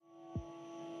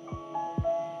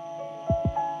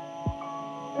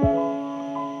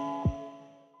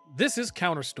This is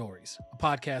Counter Stories, a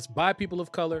podcast by people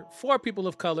of color, for people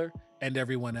of color, and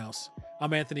everyone else.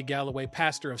 I'm Anthony Galloway,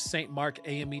 pastor of St. Mark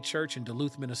AME Church in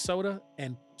Duluth, Minnesota,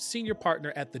 and senior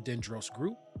partner at the Dendros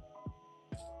Group.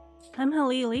 I'm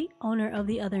Halili, owner of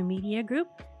the Other Media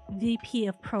Group, VP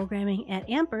of Programming at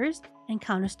Ampers, and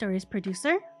Counter Stories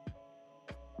producer.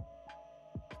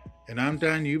 And I'm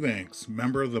Don Eubanks,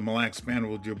 member of the Mille Lacs Band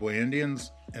of Ojibwe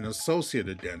Indians and associate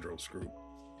at Dendros Group.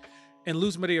 And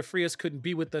Luz Maria Frias couldn't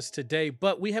be with us today,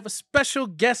 but we have a special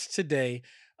guest today.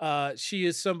 She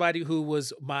is somebody who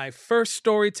was my first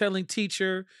storytelling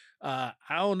teacher. I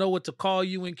don't know what to call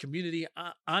you in community,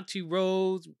 Auntie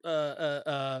Rose,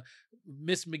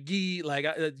 Miss McGee. Like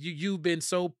you've been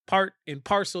so part and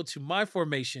parcel to my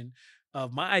formation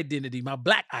of my identity, my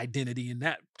Black identity, and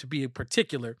that to be in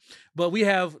particular. But we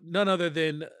have none other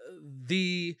than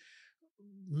the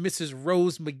Mrs.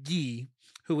 Rose McGee,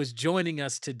 who is joining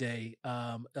us today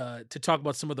to talk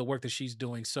about some of the work that she's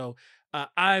doing. So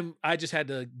I just had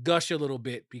to gush a little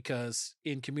bit because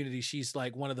in community, she's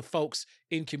like one of the folks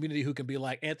in community who can be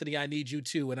like, Anthony, I need you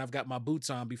too. And I've got my boots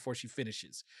on before she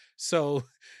finishes. So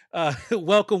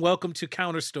welcome to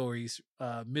Counter Stories,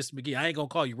 Miss McGee. I ain't going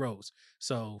to call you Rose.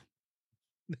 So.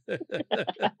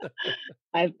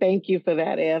 I thank you for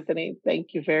that, Anthony. Thank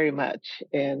you very much.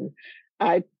 And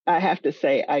I have to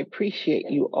say, I appreciate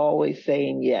you always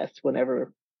saying yes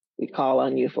whenever we call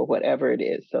on you for whatever it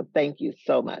is. So thank you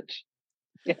so much.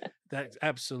 That's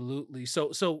absolutely.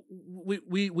 So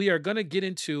we are going to get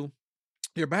into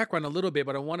your background a little bit,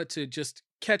 but I wanted to just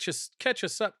catch us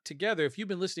up together. If you've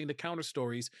been listening to Counter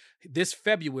Stories, this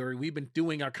February, we've been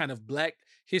doing our kind of Black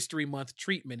History Month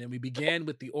treatment, and we began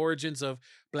with the origins of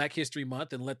Black History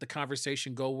Month and let the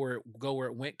conversation go where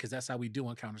it went, because that's how we do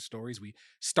on Counter Stories. We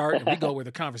start and we go where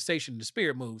the conversation and the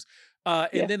spirit moves.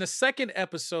 And then the second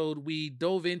episode, we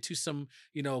dove into some,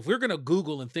 if we're going to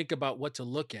Google and think about what to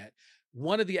look at,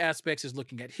 one of the aspects is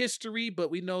looking at history, but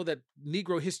we know that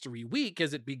Negro History Week,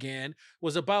 as it began,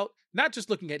 was about not just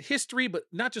looking at history, but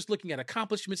not just looking at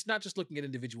accomplishments, not just looking at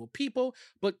individual people,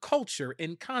 but culture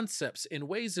and concepts and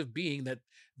ways of being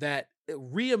that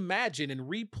reimagine and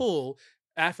repull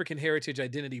African heritage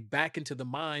identity back into the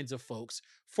minds of folks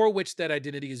for which that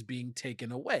identity is being taken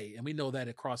away. And we know that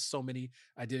across so many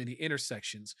identity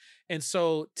intersections. And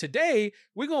so today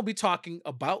we're going to be talking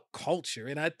about culture.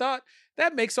 And I thought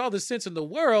that makes all the sense in the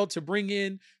world to bring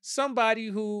in somebody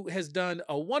who has done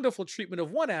a wonderful treatment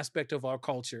of one aspect of our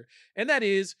culture, and that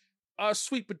is our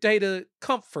sweet potato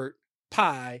comfort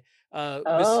pie.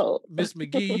 Miss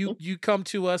McGee, you come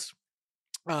to us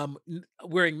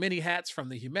wearing many hats, from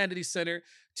the Humanities Center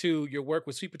to your work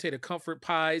with sweet potato comfort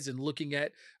pies and looking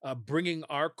at bringing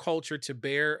our culture to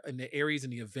bear in the areas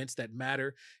and the events that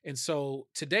matter. And so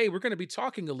today we're going to be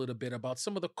talking a little bit about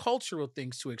some of the cultural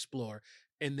things to explore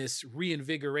in this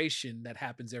reinvigoration that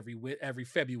happens every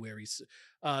February.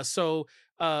 So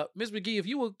Ms. McGee, if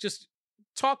you will just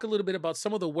talk a little bit about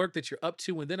some of the work that you're up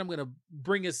to, and then I'm going to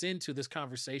bring us into this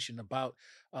conversation about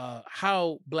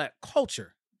how Black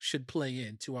culture should play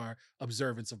into our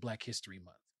observance of Black History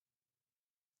Month.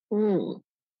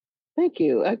 Thank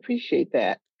you. I appreciate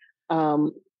that.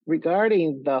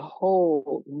 Regarding the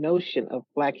whole notion of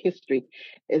Black history,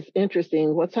 it's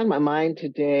interesting. What's on my mind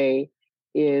today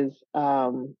is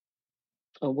a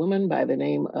woman by the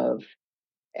name of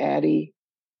Addie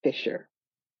Fisher.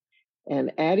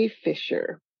 And Addie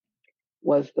Fisher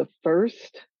was the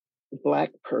first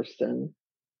Black person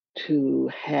to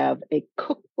have a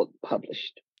cookbook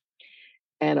published.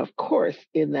 And of course,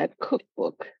 in that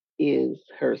cookbook is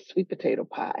her sweet potato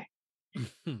pie.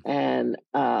 And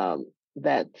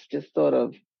that's just sort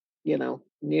of,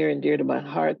 near and dear to my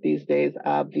heart these days,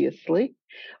 obviously.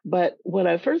 But when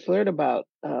I first learned about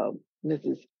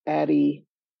Mrs. Addie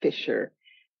Fisher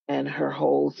and her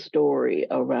whole story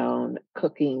around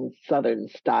cooking Southern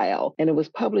style, and it was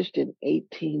published in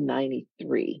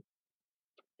 1893.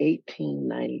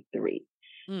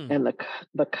 And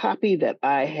the copy that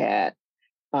I had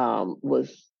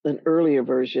was an earlier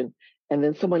version, and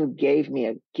then someone gave me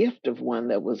a gift of one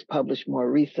that was published more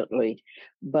recently.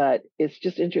 But it's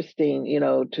just interesting,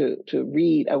 to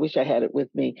read. I wish I had it with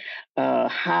me.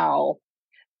 How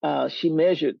she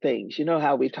measured things. You know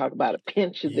how we talk about a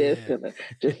pinch of this and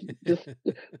just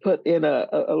put in a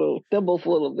little thimble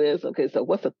full of this. Okay, so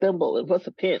what's a thimble and what's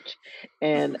a pinch,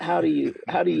 and how do you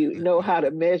know how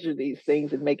to measure these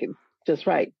things and make it just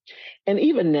right? And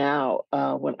even now,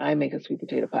 when I make a sweet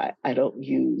potato pie, I don't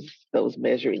use those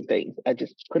measuring things. I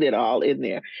just put it all in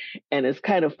there, and it's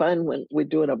kind of fun when we're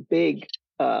doing a big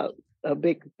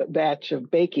batch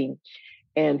of baking,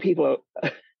 and people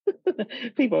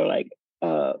are like,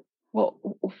 well,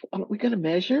 are we going to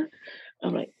measure?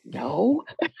 I'm like, no,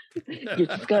 you're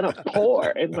just going to pour.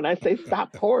 And when I say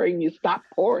stop pouring, you stop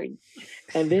pouring.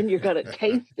 And then you're going to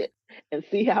taste it and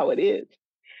see how it is.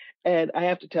 And I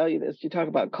have to tell you this, you talk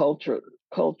about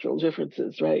cultural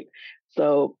differences, right?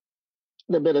 So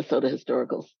the Minnesota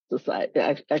Historical Society,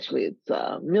 actually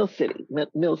it's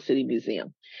Mill City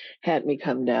Museum, had me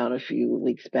come down a few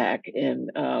weeks back,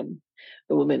 and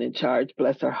the woman in charge,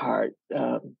 bless her heart,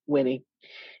 Winnie,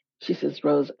 she says,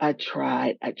 Rose, I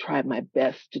tried my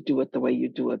best to do it the way you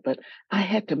do it, but I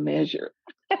had to measure.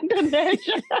 I had to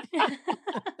measure.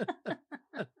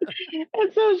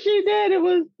 And so she did. It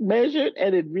was measured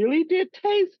and it really did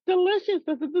taste delicious.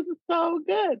 I said, this is so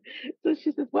good. So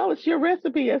she says, well, it's your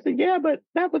recipe. I said, yeah, but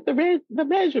not with the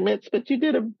measurements, but you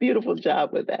did a beautiful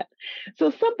job with that.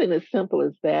 So something as simple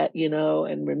as that,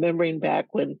 and remembering back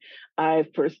when I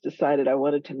first decided I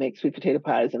wanted to make sweet potato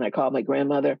pies and I called my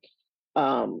grandmother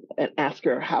and ask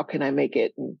her, how can I make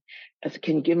it? And I said,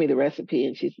 can you give me the recipe?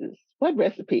 And she says, what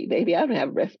recipe? Baby, I don't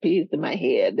have recipes in my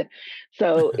head.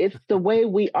 So it's the way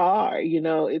we are,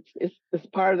 it's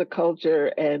part of the culture.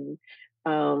 And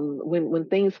when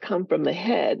things come from the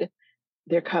head,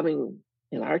 they're coming,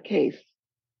 in our case,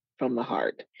 from the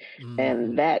heart.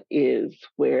 And Mhm. that is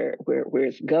where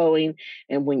it's going.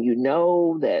 And when you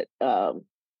know that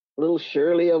little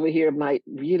Shirley over here might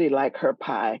really like her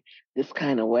pie this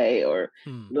kind of way, or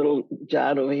Hmm. little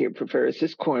John over here prefers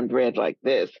his cornbread like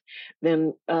this,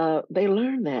 then they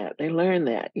learn that. They learn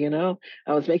that, I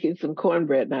was making some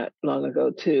cornbread not long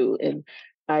ago too, and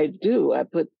I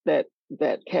put that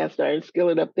cast iron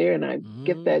skillet up there, and I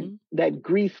get Mhm. that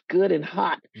grease good and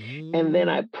hot, and then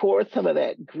I Mhm. pour some of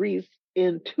that grease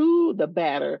into the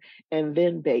batter and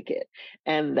then bake it.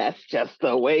 And that's just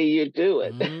the way you do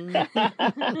it. Mhm.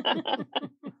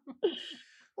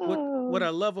 What Oh. I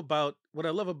love about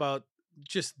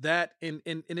just that and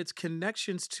its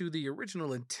connections to the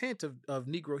original intent of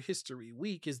Negro History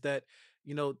Week is that,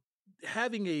 you know,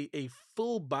 having a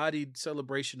full-bodied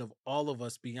celebration of all of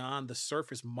us beyond the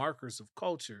surface markers of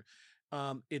culture,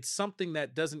 it's something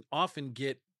that doesn't often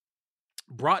get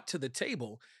brought to the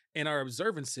table in our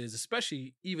observances,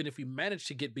 especially even if we manage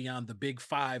to get beyond the big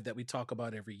five that we talk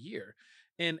about every year.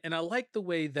 And I like the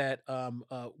way that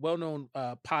well-known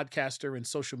podcaster and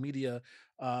social media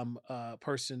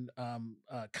person,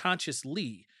 Conscious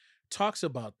Lee, talks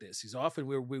about this. He's often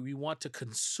where we want to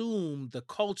consume the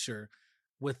culture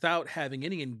without having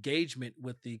any engagement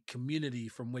with the community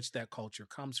from which that culture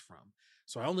comes from.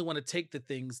 So I only want to take the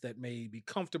things that may be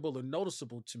comfortable or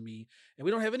noticeable to me, and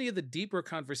we don't have any of the deeper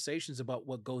conversations about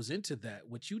what goes into that.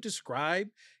 What you describe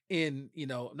in,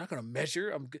 I'm not going to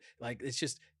measure. Like, it's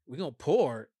just we're going to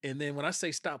pour, and then when I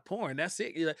say stop pouring, that's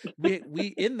it. We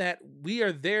in that we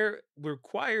are there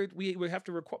required. We have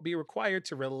to be required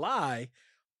to rely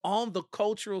on the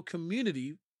cultural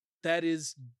community that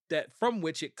is that from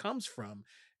which it comes from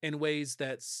in ways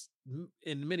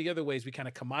in many other ways we kind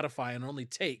of commodify and only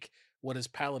take what is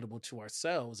palatable to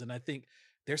ourselves. And I think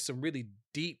there's some really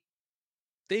deep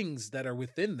things that are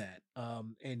within that,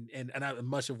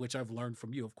 much of which I've learned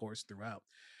from you, of course, throughout.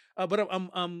 But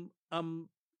I'm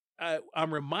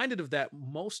reminded of that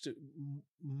most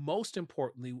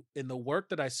importantly in the work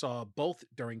that I saw both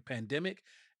during pandemic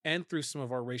and through some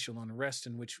of our racial unrest,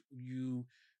 in which you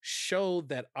show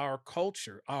that our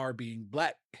culture, our being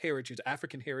Black heritage,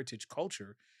 African heritage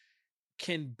culture,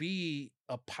 can be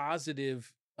a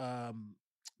positive,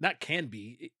 not can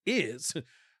be, it is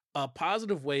a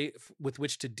positive way with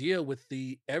which to deal with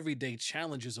the everyday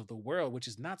challenges of the world, which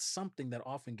is not something that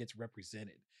often gets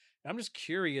represented. I'm just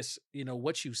curious,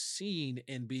 what you've seen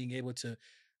in being able to,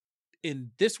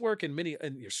 in this work and many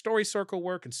in your story circle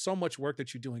work and so much work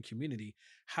that you do in community,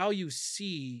 how you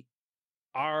see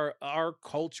our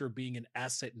culture being an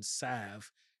asset and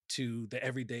salve to the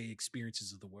everyday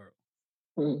experiences of the world.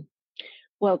 Mm.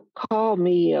 Well, call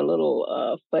me a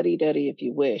little fuddy duddy if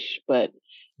you wish, but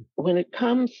when it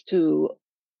comes to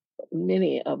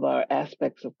many of our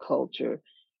aspects of culture,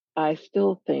 I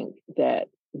still think that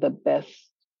the best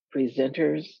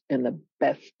presenters and the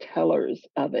best tellers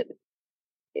of it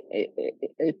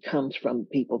comes from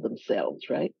people themselves,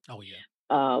 right? Oh yeah.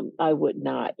 I would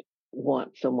not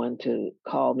want someone to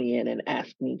call me in and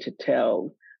ask me to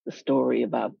tell the story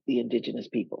about the indigenous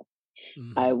people.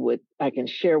 Mhm. I can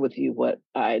share with you what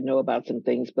I know about some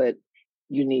things, but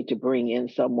you need to bring in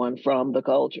someone from the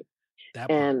culture. That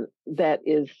part. And that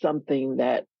is something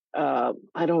that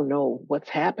I don't know what's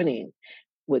happening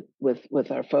with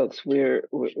our folks. We're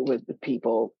with the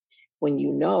people when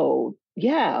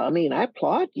yeah, I mean, I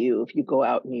applaud you if you go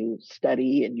out and you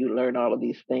study and you learn all of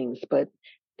these things, but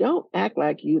don't act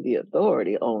like you the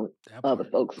authority on That other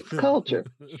part. folks' culture.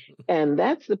 And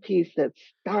that's the piece that's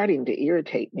starting to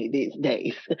irritate me these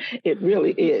days. It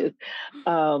really is.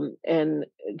 And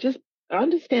just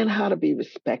understand how to be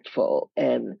respectful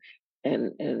and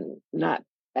not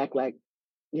act like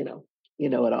you know you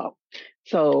know it all.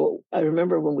 So I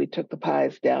remember when we took the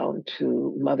pies down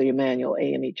to Mother Emanuel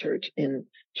AME Church in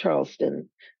Charleston,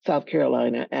 South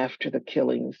Carolina, after the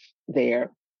killings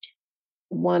there.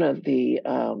 One of the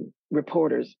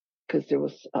reporters, because there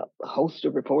was a host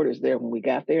of reporters there when we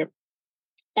got there,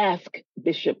 asked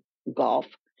Bishop Goff,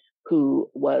 who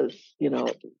was,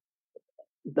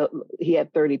 he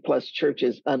had 30 plus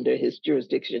churches under his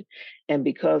jurisdiction. And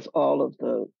because all of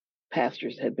the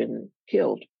pastors had been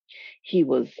killed, he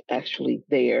was actually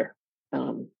there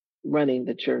um, running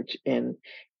the church and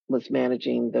was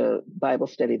managing the Bible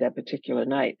study that particular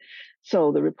night.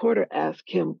 So the reporter asked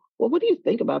him, well, what do you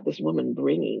think about this woman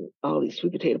bringing all these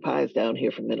sweet potato pies down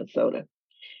here from Minnesota?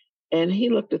 And he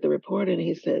looked at the reporter and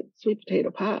he said, sweet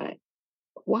potato pie?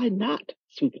 Why not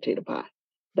sweet potato pie?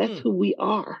 That's Hmm. who we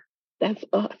are. That's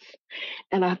us.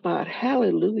 And I thought,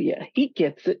 hallelujah, he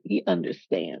gets it. He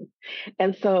understands.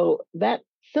 And so that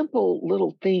simple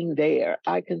little thing there,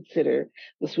 I consider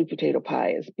the sweet potato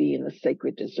pie as being a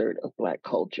sacred dessert of Black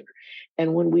culture.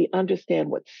 And when we understand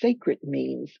what sacred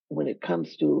means when it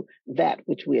comes to that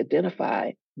which we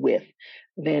identify with,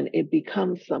 then it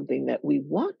becomes something that we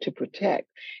want to protect.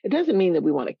 It doesn't mean that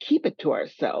we want to keep it to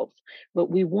ourselves, but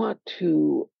we want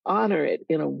to honor it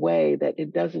in a way that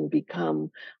it doesn't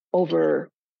become over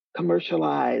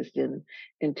commercialized and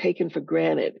taken for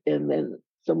granted, and then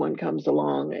someone comes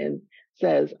along and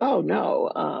says, "Oh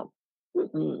no,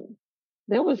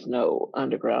 there was no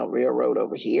underground railroad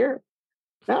over here.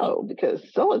 No,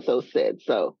 because so and so said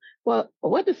so." Well,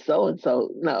 what does so and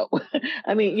so know?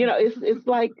 I mean, it's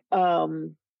like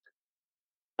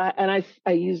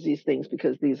I use these things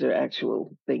because these are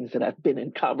actual things that I've been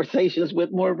in conversations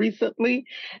with more recently.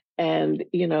 And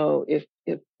if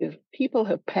people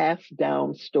have passed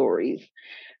down stories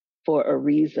for a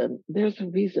reason, there's a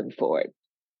reason for it.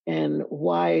 And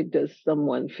why does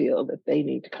someone feel that they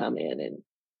need to come in and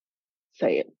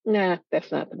say it? Nah,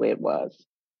 that's not the way it was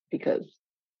because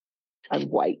I'm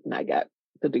white and I got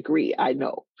the degree. I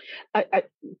know.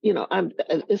 I'm.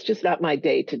 It's just not my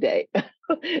day today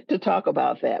to talk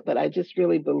about that. But I just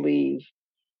really believe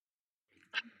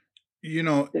You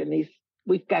know, there needs.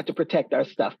 We've got to protect our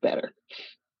stuff better.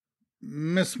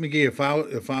 Miss McGee,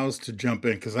 if I was to jump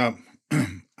in, because I'm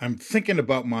I'm thinking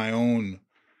about my own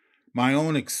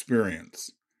experience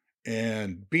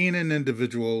and being an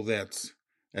individual that's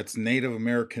Native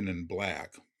American and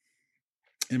Black,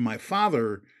 and my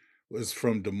father was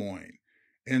from Des Moines,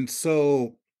 and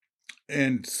so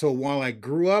while I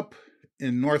grew up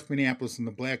in North Minneapolis in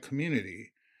the Black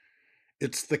community,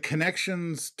 it's the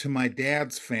connections to my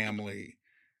dad's family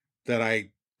that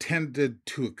I tended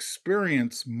to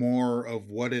experience more of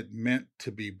what it meant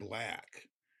to be Black.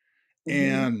 Hmm.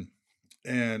 And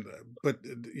and but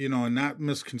and not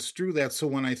misconstrue that. So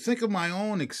when I think of my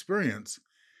own experience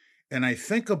and I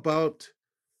think about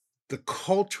the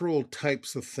cultural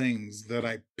types of things that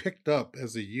I picked up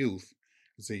as a youth,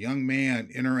 as a young man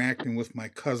interacting with my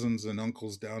cousins and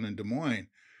uncles down in Des Moines,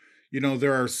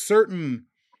 there are certain,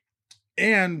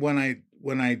 and when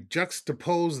I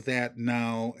juxtapose that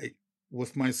now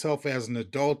with myself as an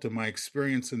adult and my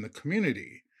experience in the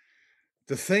community,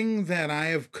 the thing that I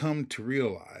have come to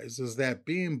realize is that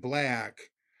being Black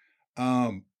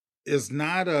um, is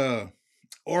not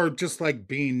or just like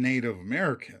being Native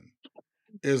American,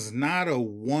 is not a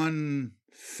one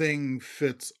thing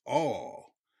fits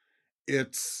all.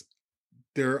 It's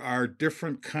There are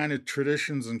different kind of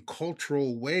traditions and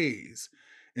cultural ways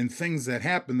and things that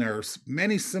happen. There are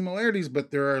many similarities,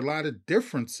 but there are a lot of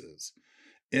differences.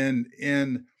 And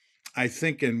I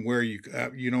think in where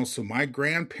so my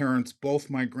grandparents, both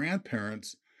my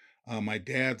grandparents, my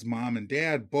dad's mom and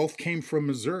dad, both came from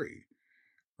Missouri,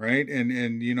 right?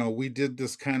 And we did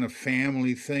this kind of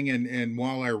family thing, and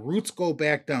while our roots go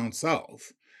back down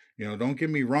south, don't get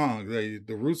me wrong,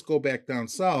 the roots go back down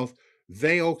south.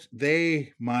 They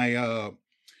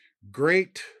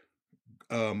great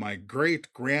my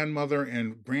great grandmother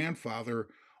and grandfather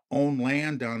owned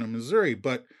land down in Missouri.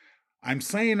 But I'm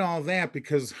saying all that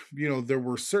because there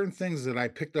were certain things that I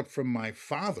picked up from my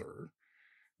father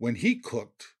when he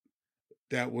cooked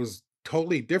that was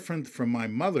totally different from my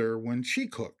mother when she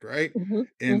cooked, right? Hmm.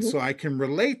 And Hmm. so I can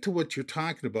relate to what you're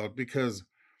talking about because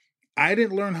I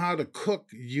didn't learn how to cook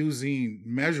using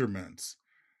measurements.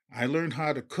 I learned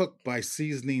how to cook by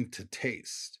seasoning to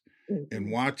taste and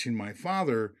Hmm. watching my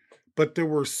father. But there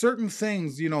were certain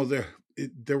things,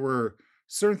 there were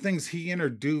certain things he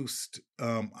introduced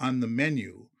on the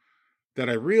menu that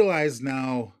I realize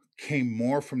now came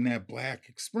more from that Black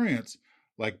experience,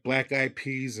 like black eyed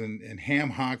peas and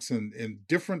ham hocks and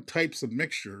different types of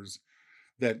mixtures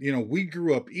that, you know, we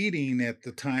grew up eating at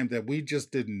the time that we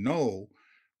just didn't know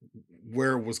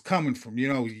where it was coming from.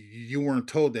 You know, you weren't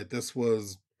told that this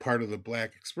was part of the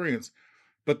Black experience.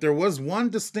 But there was one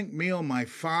distinct meal my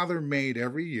father made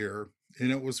every year,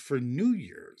 and it was for New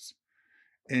Year's.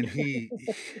 And he,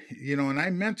 you know, and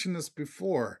I mentioned this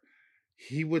before,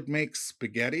 he would make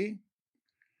spaghetti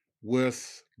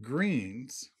with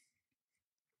greens,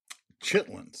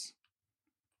 chitlins,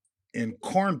 and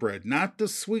cornbread, not the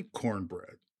sweet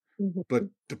cornbread, but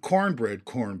the cornbread.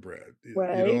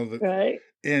 Right, You know, right.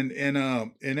 and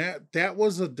that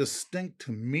was a distinct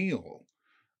meal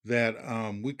that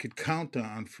we could count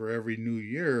on for every New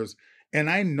Year's. And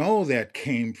I know that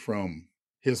came from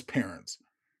his parents.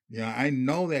 Yeah, I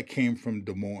know that came from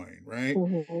Des Moines, right?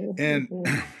 And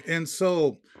and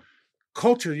so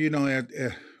culture, you know,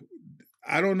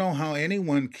 I don't know how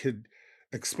anyone could,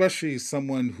 especially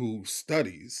someone who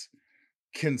studies,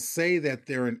 can say that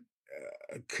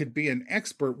could be an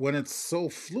expert when it's so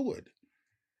fluid.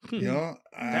 You know,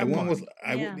 I That went part.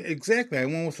 with exactly. I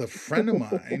went with a friend of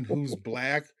mine who's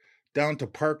Black down to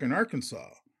Park in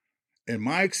Arkansas, and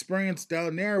my experience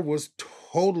down there was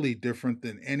totally different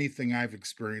than anything I've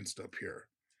experienced up here.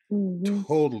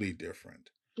 Totally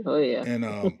different. Oh yeah.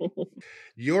 And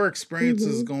your experience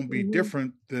is going to be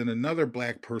different than another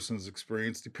Black person's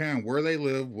experience, depending on where they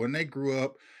live, when they grew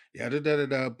up, yada da da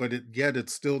da. But yet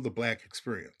it's still the Black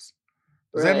experience.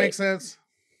 Does that make sense?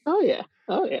 Oh yeah.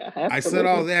 Oh yeah. Absolutely. I said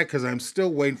all that because I'm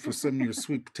still waiting for some of your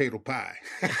sweet potato pie.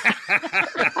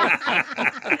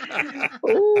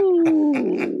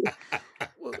 Ooh.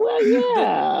 Well,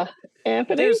 yeah,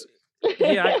 Anthony.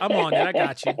 I'm on it. I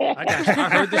got you. I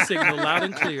heard the signal loud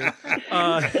and clear.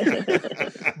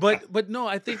 But no,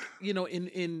 I think, you know,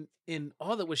 in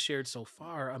all that was shared so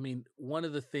far, I mean, one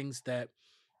of the things that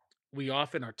we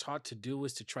often are taught to do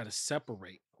is to try to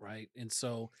separate, right? And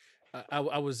so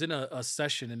I was in a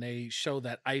session and they show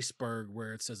that iceberg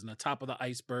where it says in the top of the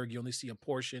iceberg you only see a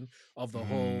portion of the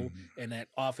whole, and that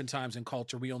oftentimes in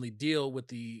culture we only deal with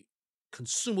the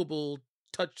consumable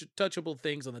touchable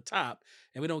things on the top,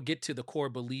 and we don't get to the core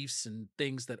beliefs and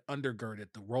things that undergird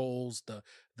it, the roles, the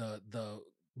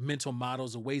mental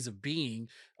models, the ways of being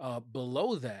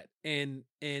below that. And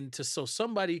to so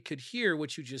somebody could hear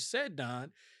what you just said,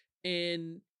 Don,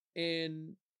 and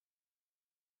and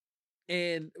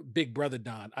and Big Brother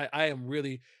Don. I am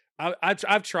really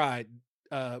I've tried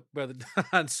Brother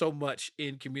Don so much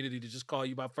in community to just call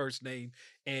you by first name,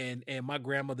 and my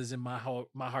grandmother's in my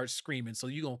heart screaming. So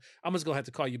I'm just gonna have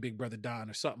to call you Big Brother Don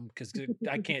or something, because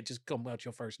I can't just come out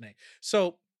your first name.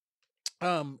 So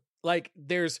like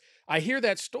I hear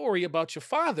that story about your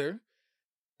father,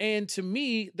 and to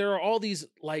me, there are all these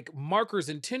like markers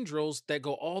and tendrils that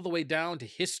go all the way down to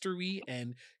history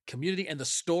and community and the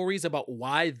stories about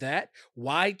why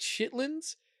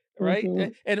chitlins,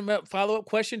 right? And a follow-up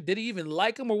question, did he even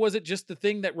like them, or was it just the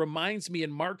thing that reminds me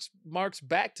and marks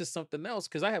back to something else?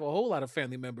 Because I have a whole lot of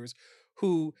family members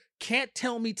who can't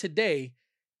tell me today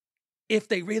if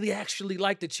they really actually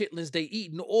like the chitlins they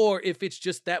eaten, or if it's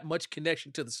just that much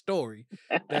connection to the story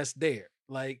that's there.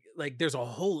 Like there's a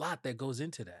whole lot that goes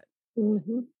into that.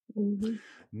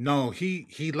 No,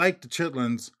 he liked the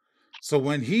chitlins. So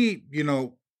when he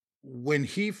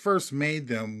first made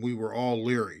them, we were all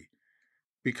leery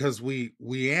because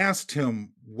we asked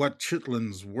him what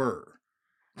chitlins were,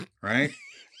 right?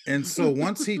 And so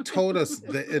once he told us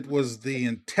that it was the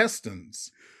intestines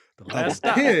of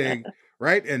a pig,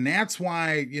 right? And that's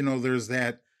why, you know, there's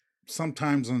that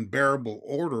sometimes unbearable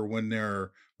odor when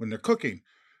they're cooking.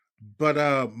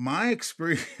 But my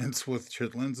experience with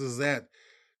chitlins is that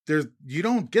you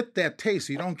don't get that taste,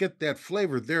 you don't get that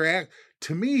flavor.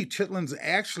 To me, chitlins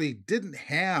actually didn't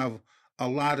have a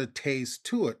lot of taste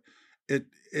to it.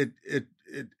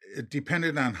 It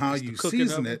depended on how you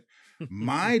season it.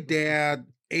 My dad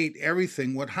ate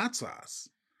everything with hot sauce.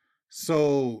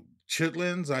 So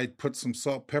chitlins, I'd put some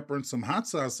salt, pepper, and some hot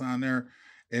sauce on there,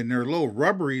 and they're a little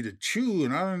rubbery to chew.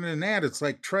 And other than that, it's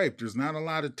like tripe. There's not a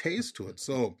lot of taste to it.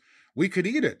 So we could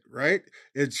eat it, right?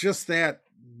 It's just that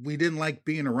we didn't like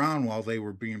being around while they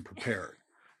were being prepared.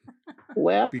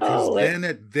 Well, because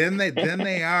then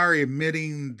they are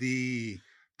emitting the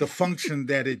function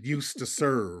that it used to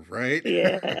serve, right?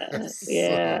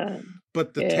 Yeah.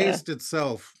 But the taste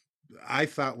itself, I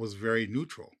thought, was very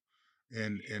neutral,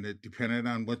 and it depended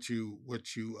on what you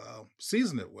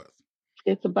season it with.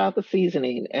 It's about the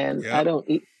seasoning, and I don't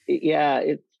eat. Yeah,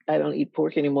 I don't eat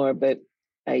pork anymore, but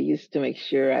I used to make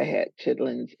sure I had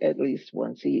chitlins at least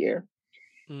once a year.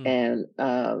 Mm.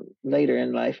 And later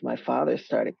in life, my father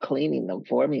started cleaning them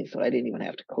for me, so I didn't even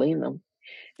have to clean them.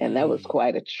 And that was Hey.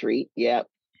 quite a treat. Yep.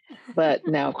 But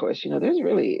now, of course, there's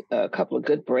really a couple of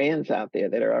good brands out there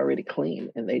that are already clean,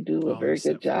 and they do a All very good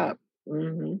set for job. it.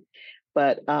 hmm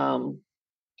But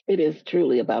it is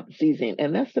truly about the seasoning,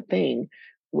 and that's the thing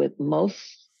with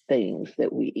most things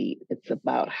that we eat. It's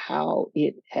about how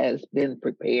it has been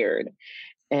prepared,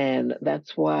 and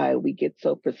that's why we get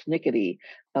so persnickety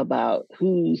about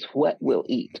who's what we'll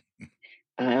eat.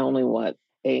 I only want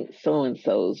so and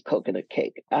so's coconut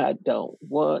cake. I don't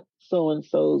want so and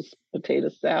so's potato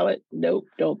salad. Nope,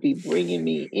 don't be bringing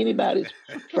me anybody's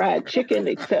fried chicken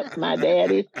except my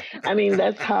daddy's. I mean,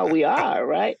 that's how we are,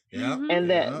 right? Yeah, And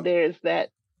that yeah.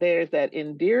 there's that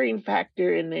endearing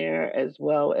factor in there, as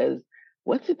well as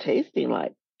what's it tasting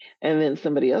like. And then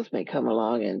somebody else may come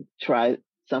along and try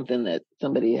something that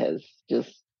somebody has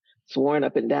just sworn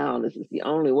up and down this is the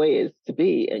only way it's to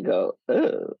be, and go,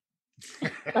 oh,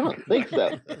 I don't think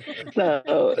so.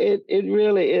 So it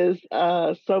really is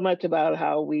so much about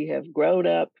how we have grown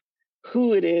up,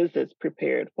 who it is that's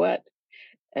prepared what.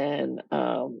 And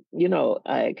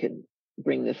I can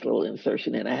bring this little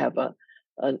insertion in. I have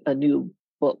a new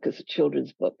book. It's a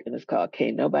children's book, and it's called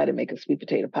 "Can't Nobody Make a Sweet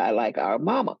Potato Pie Like Our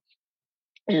Mama."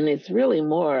 And it's really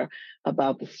more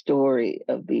about the story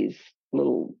of these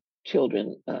little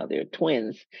children. They're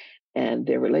twins, and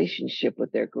their relationship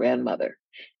with their grandmother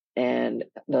and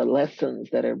the lessons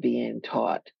that are being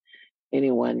taught.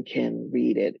 Anyone can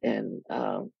read it and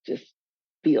just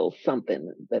feel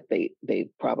something that they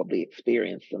probably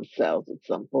experienced themselves at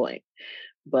some point.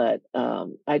 But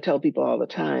I tell people all the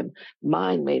time,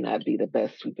 mine may not be the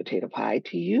best sweet potato pie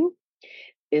to you.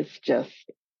 It's just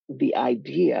the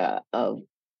idea of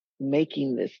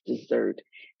making this dessert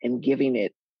and giving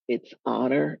it its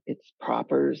honor, its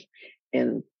propers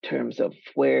in terms of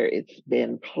where it's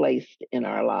been placed in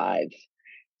our lives.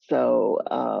 So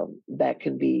that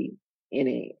can be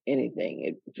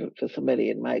anything. For somebody,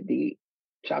 it might be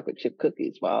chocolate chip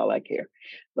cookies for all I care.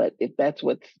 But if that's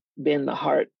what's been the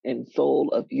heart and soul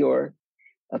of your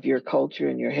culture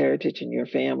and your heritage and your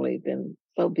family, then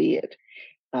so be it.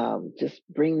 Just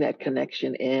bring that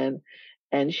connection in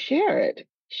and share it.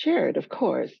 Share it, of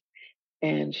course,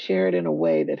 and share it in a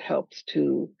way that helps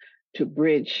to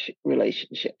bridge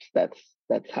relationships. That's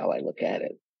how I look at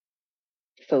it.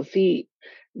 So see,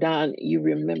 Don, you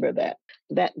remember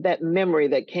that memory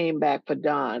that came back for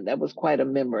Don. That was quite a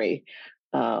memory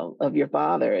of your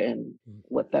father and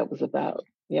what that was about.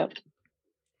 Yep.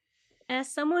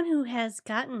 As someone who has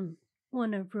gotten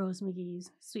one of Rose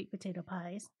McGee's sweet potato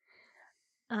pies,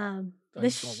 the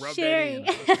He's gonna rub that sharing,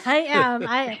 in. I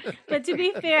am. But to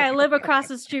be fair, I live across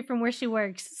the street from where she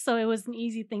works, so it was an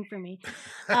easy thing for me.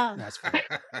 That's fair.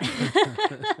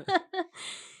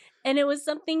 And it was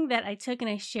something that I took and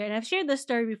I shared. And I've shared this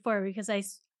story before because I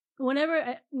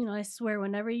swear,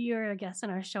 whenever you're a guest on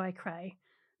our show, I cry,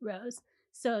 Rose.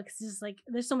 So it's just like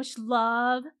there's so much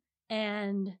love,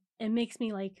 and it makes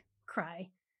me like cry.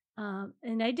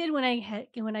 And I did when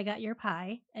I got your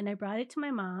pie, and I brought it to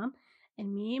my mom,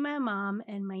 and me, my mom,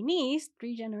 and my niece,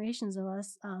 3 generations of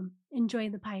us,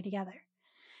 enjoyed the pie together.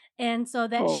 And so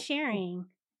that Oh. sharing,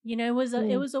 it was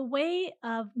a way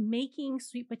of making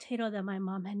sweet potato that my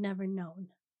mom had never known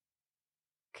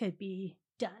could be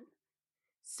done.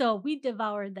 So we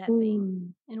devoured that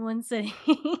thing in one sitting.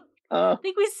 I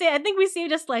think we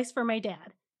saved a slice for my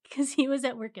dad because he was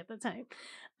at work at the time.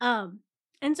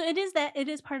 And so it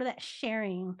is part of that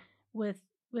sharing with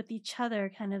each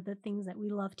other, kind of the things that we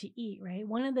love to eat, right?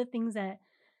 One of the things that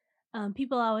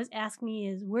people always ask me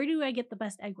is, where do I get the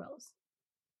best egg rolls?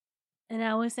 And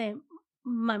I always say,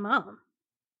 my mom.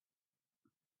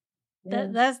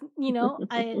 That's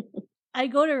I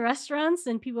go to restaurants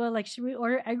and people are like, should we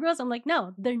order egg rolls? I'm like,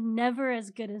 no, they're never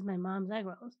as good as my mom's egg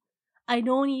rolls. I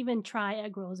don't even try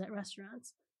egg rolls at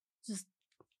restaurants. Just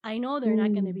I know they're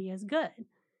not going to be as good.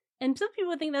 And some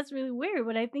people think that's really weird,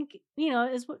 but I think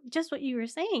is just what you were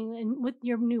saying. And with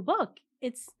your new book,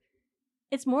 it's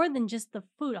more than just the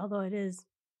food, although it is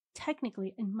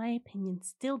technically, in my opinion,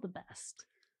 still the best.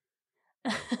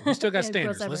 You still got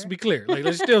standards. Let's be clear. Like,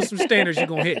 there's still some standards you're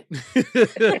gonna hit.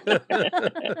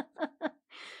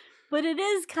 But it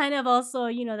is kind of also,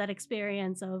 that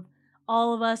experience of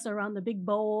all of us around the big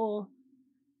bowl,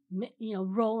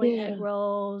 rolling egg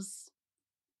rolls,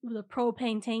 the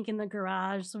propane tank in the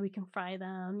garage so we can fry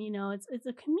them. It's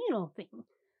a communal thing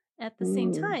at the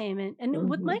same time. And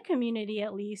with my community,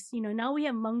 at least, now we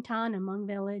have Hmong Town and Hmong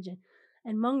Village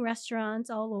and Hmong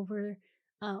restaurants all over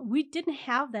We didn't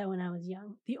have that when I was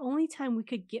young. The only time we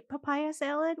could get papaya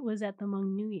salad was at the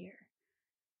Hmong New Year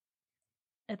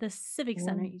at the Civic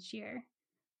Center each year.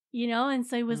 And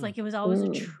so it was like, it was always a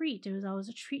treat. It was always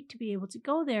a treat to be able to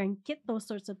go there and get those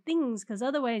sorts of things, because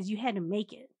otherwise you had to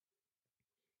make it.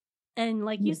 And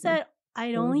like you said,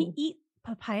 I'd only eat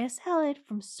papaya salad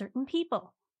from certain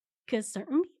people, because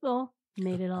certain people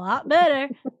made it a lot better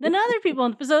than other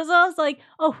people. So I was like,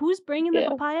 oh, who's bringing the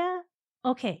papaya?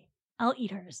 Okay, I'll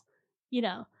eat hers,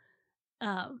 and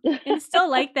it's still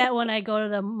like that when I go to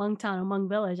the Hmong town or Hmong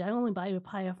village. I only buy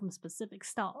papaya from specific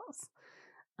stalls.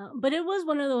 But it was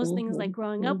one of those things, like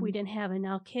growing up, we didn't have, and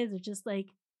now kids are just like,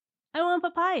 I want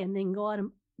papaya, and then go out and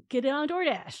get it on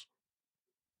DoorDash.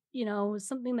 It was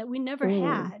something that we never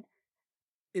had.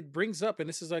 It brings up, and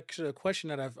this is actually a question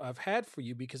that I've had for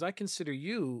you, because I consider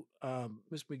you,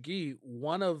 Ms. McGee,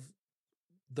 one of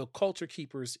the culture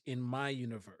keepers in my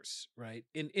universe, right?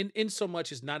 In so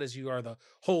much as not as you are the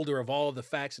holder of all the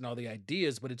facts and all the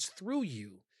ideas, but it's through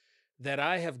you that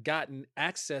I have gotten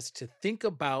access to think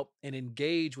about and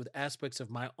engage with aspects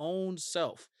of my own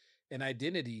self and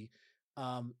identity,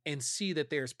 and see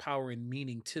that there's power and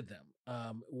meaning to them.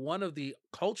 One of the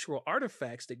cultural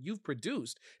artifacts that you've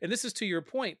produced, and this is to your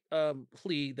point,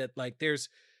 Flea, that like there's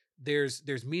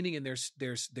meaning in there's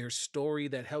story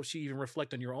that helps you even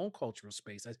reflect on your own cultural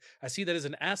space. I see that as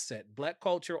an asset. Black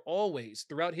culture always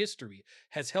throughout history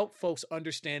has helped folks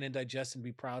understand and digest and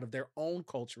be proud of their own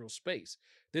cultural space.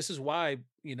 This is why,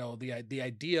 the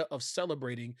idea of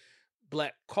celebrating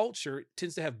Black culture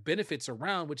tends to have benefits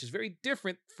around, which is very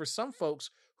different for some folks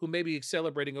who may be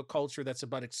celebrating a culture that's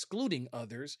about excluding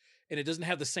others, and it doesn't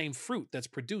have the same fruit that's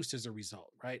produced as a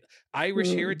result, right? Irish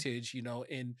heritage,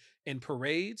 in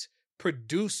parades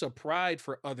produce a pride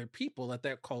for other people at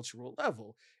that cultural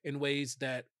level in ways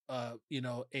that,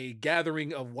 a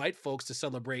gathering of white folks to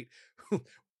celebrate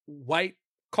white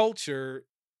culture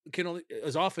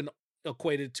is often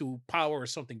equated to power or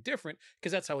something different,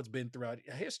 because that's how it's been throughout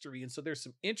history. And so there's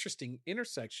some interesting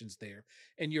intersections there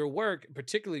in your work,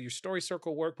 particularly your story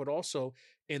circle work, but also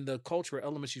in the cultural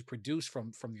elements you've produced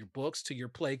from your books to your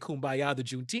play Kumbaya, the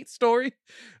Juneteenth story,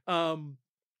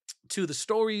 to the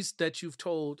stories that you've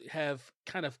told have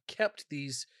kind of kept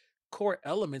these core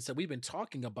elements that we've been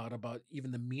talking about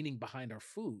even the meaning behind our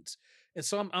foods. And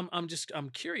so I'm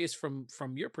curious from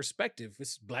your perspective.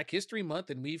 It's Black History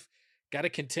Month, and we've got to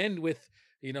contend with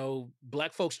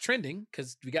Black folks trending,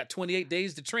 because we got 28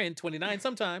 days to trend, 29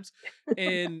 sometimes,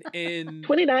 and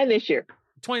 29 this year.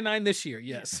 29 this year,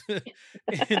 yes.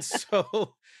 And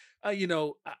so,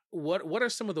 what are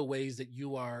some of the ways that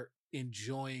you are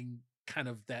enjoying kind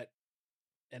of that?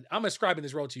 And I'm ascribing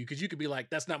this role to you, because you could be like,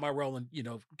 that's not my role, and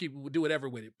do whatever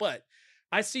with it. But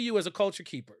I see you as a culture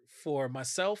keeper for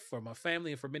myself, for my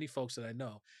family, and for many folks that I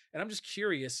know. And I'm just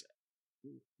curious,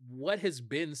 what has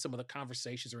been some of the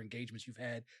conversations or engagements you've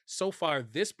had so far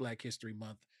this Black History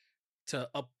Month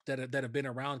that have been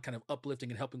around kind of uplifting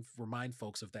and helping remind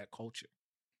folks of that culture?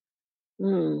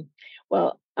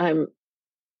 Well, I'm,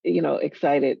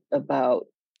 excited about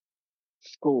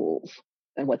schools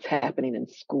and what's happening in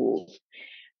schools.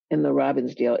 In the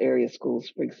Robbinsdale area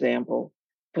schools, for example,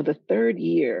 for the third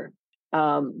year,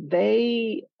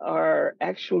 they are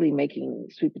actually making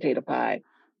sweet potato pie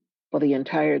for the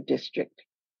entire district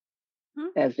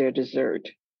as their dessert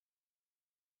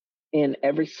in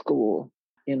every school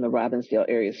in the Robbinsdale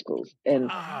area schools.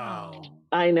 And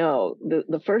I know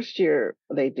the first year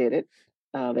they did it,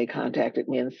 they contacted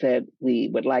me and said, we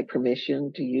would like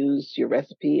permission to use your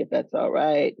recipe, if that's all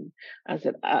right. And I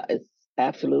said, it's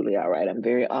absolutely all right. I'm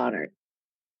very honored.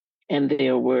 And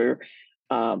there were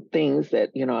things that,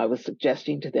 I was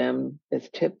suggesting to them as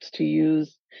tips to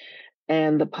use.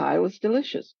 And the pie was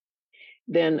delicious.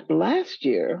 Then last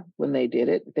year, when they did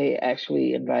it, they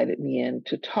actually invited me in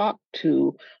to talk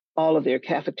to all of their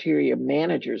cafeteria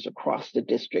managers across the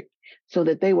district so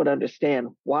that they would understand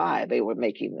why they were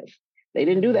making this. They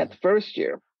didn't do that the first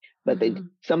year, but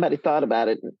somebody thought about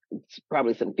it. And it's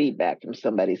probably some feedback from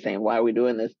somebody saying, why are we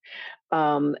doing this?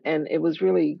 And it was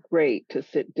really great to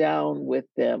sit down with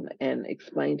them and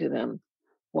explain to them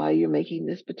why you're making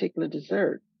this particular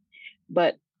dessert.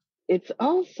 But it's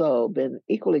also been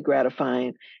equally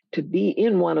gratifying to be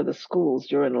in one of the schools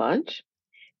during lunch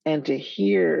and to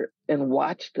hear and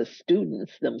watch the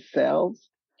students themselves.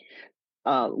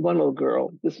 One little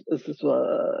girl, this is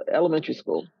elementary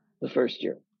school, the first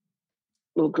year,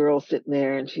 little girl sitting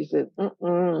there, and she said, I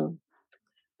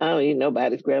don't eat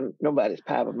nobody's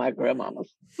pie but my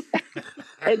grandmama's.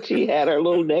 And she had her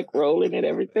little neck rolling and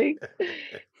everything.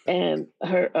 And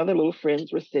her other little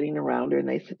friends were sitting around her, and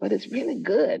they said, but it's really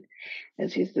good.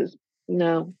 And she says,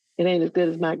 no, It ain't as good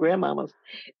as my grandmama's.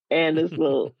 And this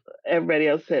little, everybody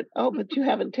else said, "Oh, but you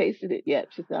haven't tasted it yet."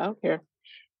 She said, "I don't care."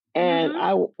 And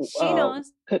I She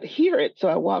knows. could hear it, so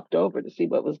I walked over to see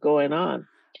what was going on.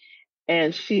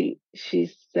 And she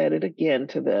said it again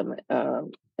to them,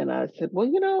 and I said,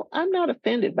 "Well, I'm not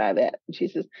offended by that." And she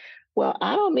says, "Well,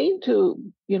 I don't mean to,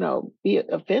 be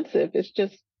offensive. It's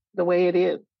just the way it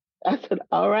is." I said,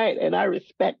 "All right," and I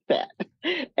respect that.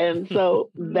 And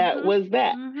so that was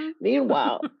that.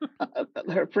 Meanwhile,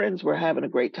 her friends were having a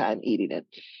great time eating it.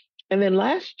 And then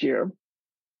last year,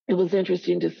 it was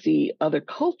interesting to see other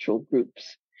cultural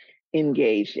groups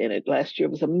engaged in it. Last year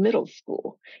was a middle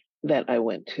school that I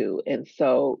went to. And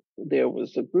so there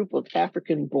was a group of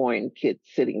African born kids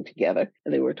sitting together,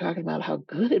 and they were talking about how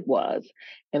good it was.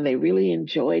 And they really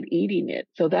enjoyed eating it.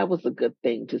 So that was a good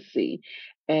thing to see.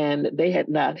 And they had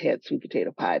not had sweet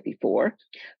potato pie before,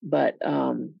 but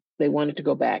they wanted to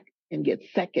go back and get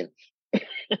seconds.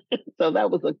 So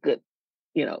that was a good,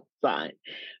 sign.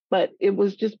 But it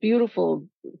was just beautiful,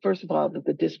 first of all, that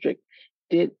the district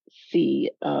did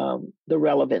see the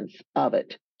relevance of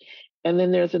it. And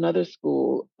then there's another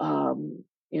school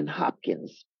in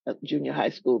Hopkins, junior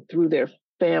high school, through their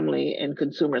family and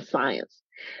consumer science.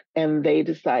 And they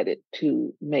decided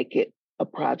to make it a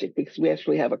project because we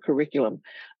actually have a curriculum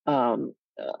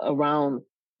around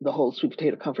the whole sweet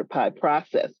potato comfort pie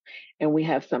process. And we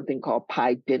have something called pie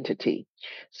identity.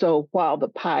 So while the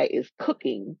pie is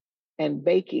cooking and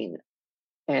baking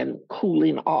and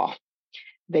cooling off,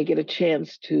 they get a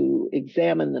chance to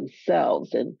examine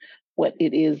themselves and what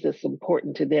it is that's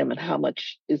important to them and how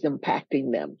much is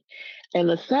impacting them. And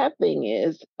the sad thing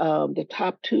is, the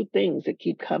top two things that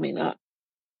keep coming up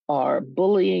are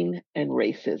bullying and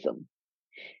racism.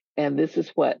 And this is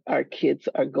what our kids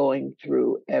are going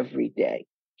through every day.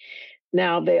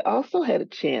 Now, they also had a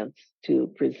chance to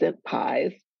present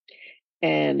pies,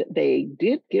 and they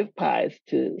did give pies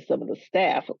to some of the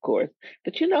staff, of course.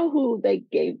 But you know who they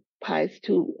gave pies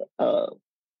to a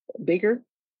bigger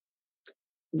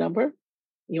number?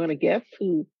 You want to guess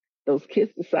who those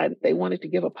kids decided they wanted to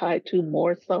give a pie to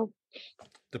more so?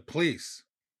 The police.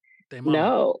 They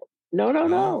mama.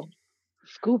 No.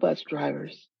 School bus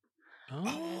drivers.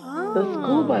 The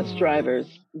school bus drivers,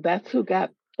 that's who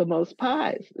got the most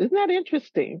pies. Isn't that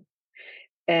interesting?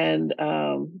 And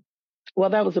well,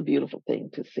 that was a beautiful thing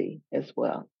to see as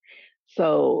well.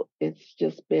 So it's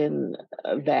just been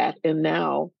that. And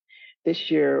now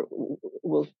this year,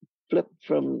 we'll flip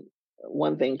from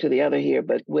one thing to the other here,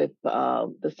 but with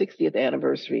the 60th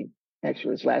anniversary,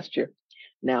 actually, it was last year,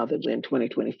 now that we're in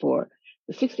 2024,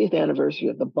 the 60th anniversary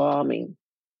of the bombing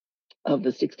of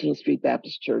the 16th Street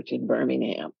Baptist Church in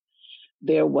Birmingham,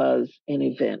 there was an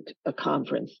event, a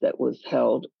conference that was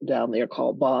held down there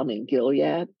called Balm in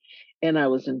Gilead. And I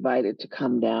was invited to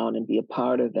come down and be a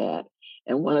part of that.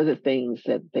 And one of the things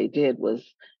that they did was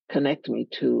connect me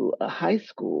to a high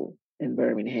school in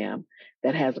Birmingham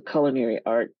that has a culinary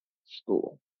art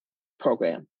school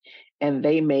program. And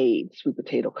they made sweet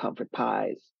potato comfort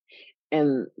pies.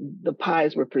 And the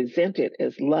pies were presented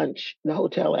as lunch. The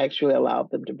hotel actually allowed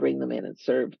them to bring them in and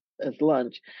serve as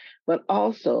lunch. But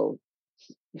also,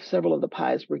 several of the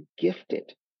pies were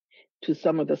gifted to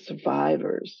some of the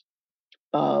survivors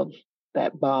of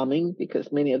that bombing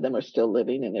because many of them are still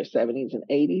living in their 70s and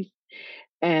 80s.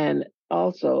 And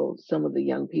also some of the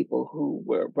young people who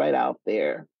were right out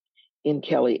there in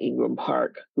Kelly Ingram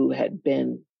Park who had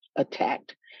been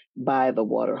attacked by the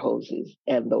water hoses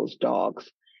and those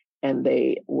dogs. And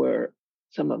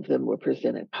some of them were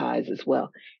presented pies as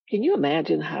well. Can you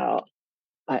imagine how,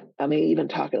 I mean, even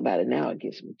talking about it now, it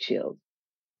gives me chills.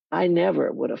 I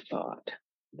never would have thought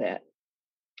that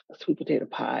a sweet potato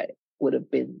pie would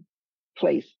have been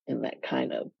placed in that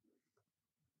kind of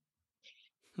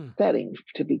setting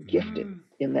to be gifted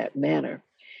in that manner.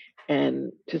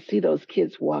 And to see those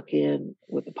kids walk in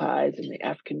with the pies and the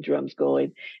African drums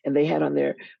going, and they had on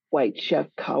their white chef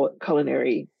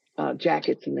culinary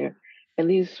jackets in there. And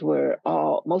these were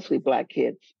all mostly Black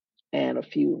kids and a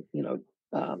few,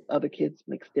 other kids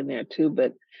mixed in there too.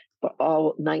 But for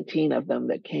all 19 of them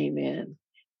that came in,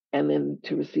 and then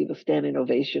to receive a standing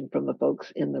ovation from the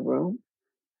folks in the room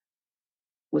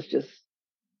was just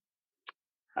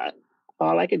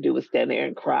all I could do was stand there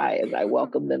and cry as I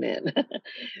welcomed them in.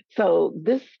 So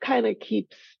this kind of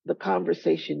keeps the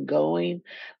conversation going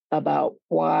about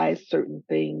why certain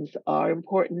things are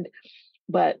important,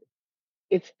 but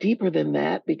it's deeper than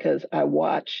that because I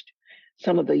watched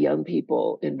some of the young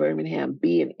people in Birmingham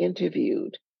being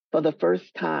interviewed for the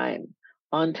first time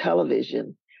on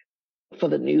television for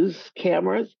the news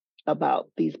cameras about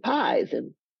these pies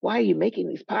and why are you making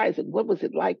these pies and what was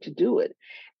it like to do it?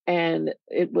 And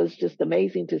it was just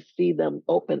amazing to see them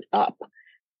open up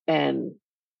and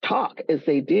talk as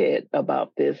they did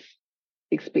about this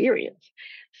experience.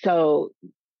 So,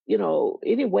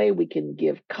 any way we can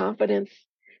give confidence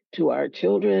to our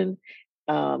children,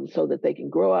 so that they can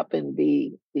grow up and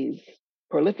be these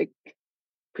prolific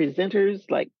presenters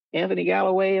like Anthony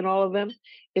Galloway and all of them,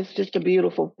 it's just a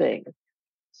beautiful thing.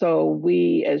 So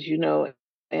we, as you know,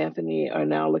 Anthony, are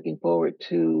now looking forward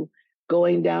to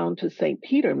going down to St.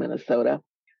 Peter, Minnesota,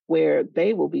 where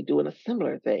they will be doing a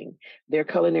similar thing. Their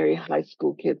culinary high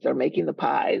school kids are making the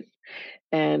pies,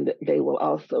 and they will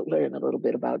also learn a little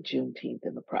bit about Juneteenth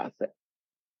in the process.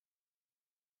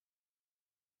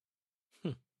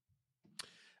 Hmm.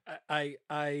 I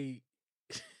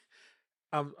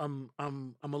I'm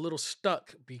a little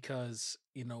stuck because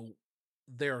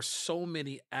there are so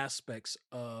many aspects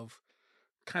of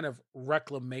kind of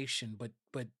reclamation, but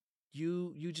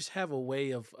you just have a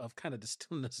way of kind of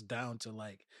distilling this down to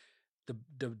like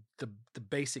the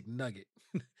basic nugget,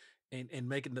 and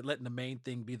making letting the main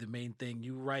thing be the main thing.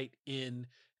 You write in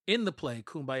the play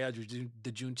Kumbaya,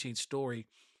 the Juneteenth story,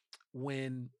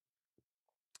 when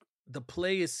the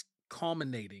play is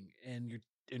culminating and you're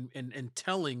and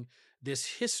telling this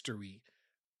history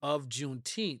of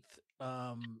Juneteenth,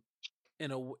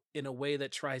 in a way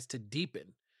that tries to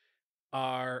deepen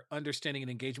our understanding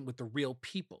and engagement with the real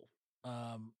people.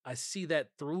 I see that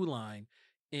through line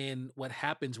in what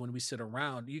happens when we sit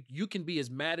around. You can be as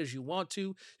mad as you want to.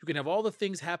 You can have all the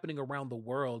things happening around the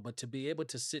world, but to be able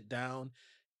to sit down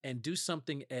and do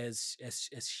something as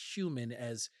human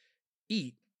as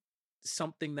eat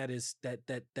something that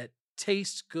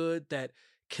tastes good, that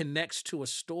connects to a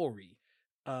story.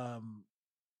 Um,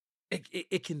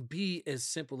 it can be as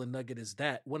simple a nugget as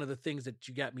that. One of the things that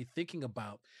you got me thinking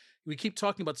about, we keep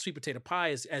talking about the sweet potato pie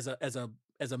as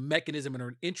a mechanism and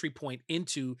an entry point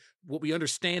into what we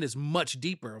understand is much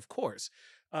deeper, of course.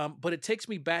 But it takes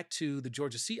me back to the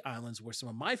Georgia Sea Islands, where some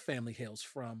of my family hails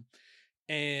from,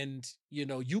 and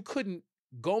you couldn't,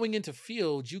 going into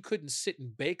fields, you couldn't sit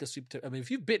and bake a sweet potato. I mean,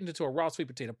 if you've bitten into a raw sweet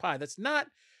potato pie, that's not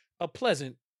a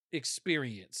pleasant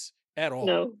experience at all,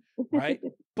 No, right?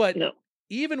 But no,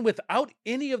 even without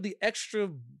any of the extra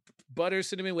butter,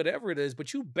 cinnamon, whatever it is,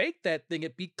 but you bake that thing,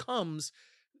 it becomes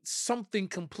something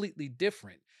completely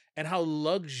different. And how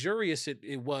luxurious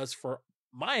it was for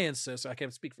my ancestors. I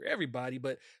can't speak for everybody,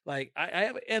 but like I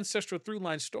have an ancestral through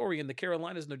line story in the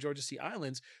Carolinas and the Georgia Sea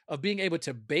Islands of being able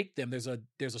to bake them. There's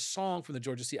a song from the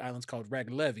Georgia Sea Islands called Rag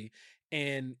Levy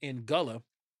and in Gullah,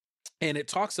 and it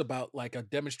talks about like a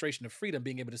demonstration of freedom,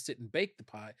 being able to sit and bake the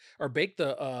pie or bake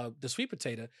the sweet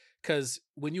potato, because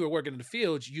when you were working in the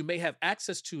fields you may have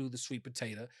access to the sweet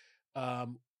potato,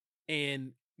 um,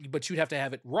 and but you'd have to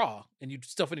have it raw and you'd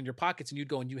stuff it in your pockets and you'd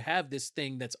go and you have this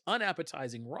thing that's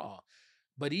unappetizing raw,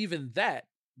 but even that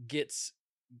gets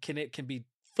can be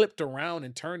flipped around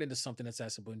and turned into something that's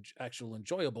actual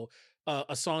enjoyable.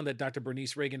 A song that Dr.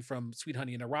 Bernice Reagan from Sweet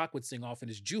Honey in Iraq would sing often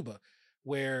is Juba,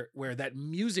 where that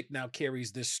music now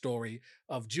carries this story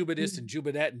of Juba this and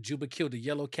Juba that, and Juba killed a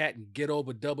yellow cat and get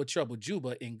over double trouble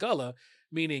Juba in Gullah,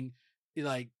 meaning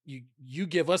like you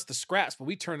give us the scraps, but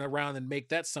we turn around and make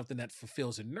that something that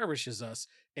fulfills and nourishes us,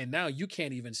 and now you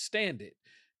can't even stand it.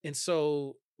 And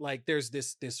so like there's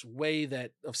this way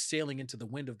that of sailing into the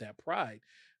wind of that pride.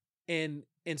 And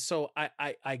so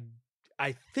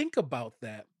I think about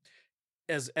that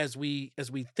as we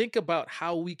think about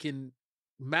how we can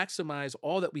maximize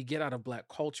all that we get out of Black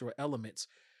cultural elements.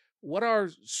 What are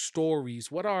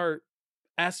stories, what are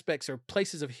aspects or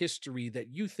places of history that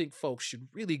you think folks should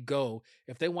really go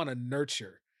if they want to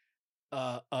nurture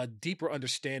a deeper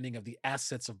understanding of the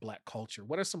assets of Black culture?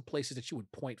 What are some places that you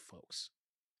would point folks?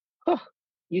 oh,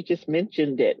 you just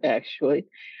mentioned it actually.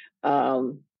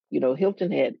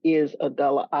 Hilton Head is a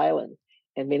Gullah island,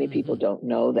 and many people Hmm. don't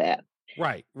know that.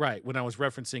 Right. When I was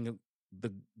referencing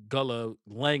the Gullah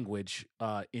language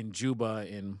in Juba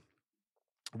and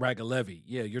Ragalevi.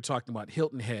 Yeah, you're talking about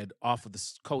Hilton Head off of the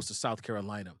coast of South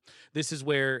Carolina. This is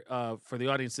where, for the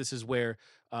audience, this is where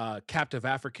captive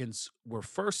Africans were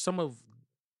first.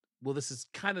 This is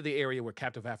kind of the area where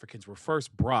captive Africans were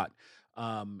first brought.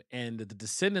 And the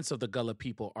descendants of the Gullah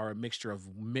people are a mixture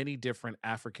of many different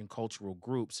African cultural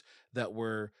groups that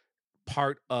were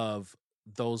part of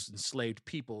those enslaved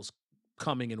peoples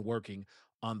coming and working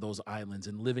on those islands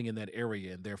and living in that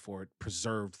area, and therefore it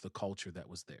preserved the culture that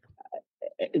was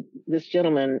there. This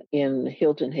gentleman in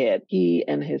Hilton Head, he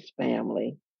and his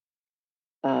family,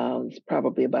 it's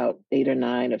probably about 8 or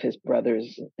 9 of his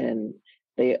brothers, and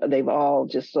they've all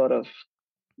just sort of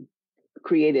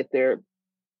created their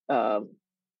um,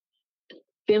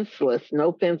 fenceless,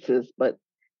 no fences, but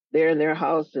they're in their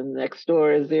house and next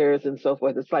door is theirs and so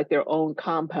forth. It's like their own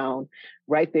compound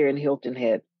right there in Hilton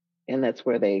Head, and that's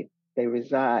where they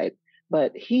reside.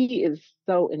 But he is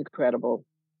so incredible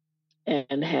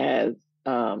and has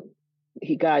um,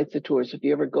 he guides the tours. If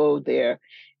you ever go there,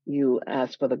 you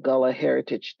ask for the Gullah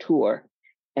Heritage Tour,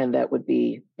 and that would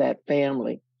be that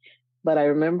family. But I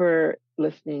remember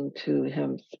listening to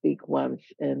him speak once,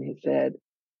 and he said,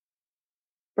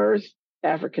 first,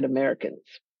 African Americans,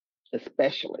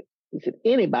 especially, he said,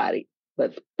 anybody,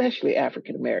 but especially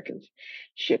African Americans,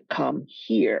 should come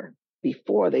here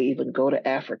before they even go to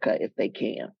Africa if they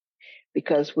can.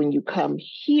 Because when you come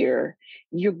here,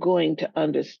 you're going to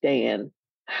understand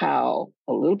how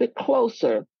a little bit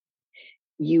closer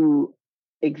you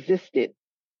existed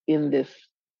in this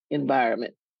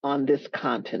environment on this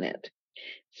continent.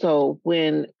 So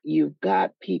when you've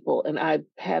got people, and I've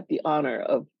had the honor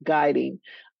of guiding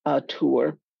a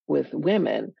tour with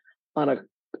women on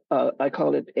I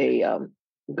call it a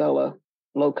Gullah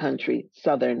Low Country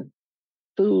Southern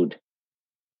food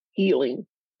healing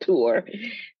tour.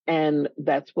 And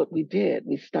that's what we did.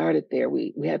 We started there.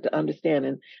 We had to understand,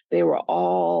 and they were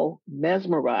all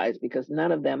mesmerized because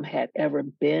none of them had ever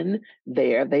been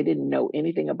there. They didn't know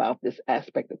anything about this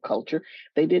aspect of culture.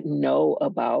 They didn't know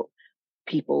about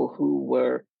people who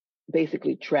were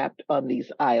basically trapped on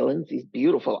these islands, these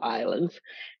beautiful islands,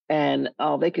 and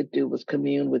all they could do was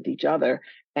commune with each other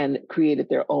and created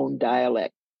their own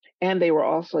dialect. And they were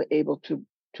also able to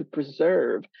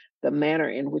preserve the manner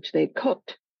in which they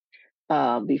cooked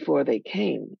before they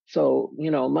came. So,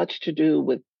 much to do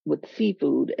with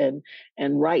seafood and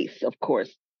rice, of course,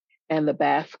 and the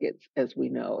baskets, as we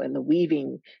know, and the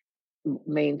weaving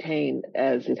maintained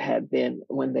as it had been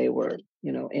when they were,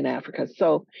 in Africa.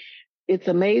 So it's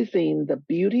amazing the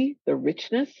beauty, the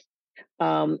richness,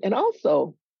 and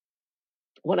also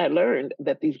when I learned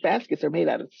that these baskets are made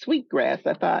out of sweetgrass,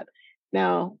 I thought,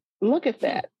 now look at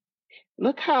that.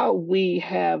 Look how we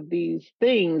have these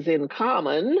things in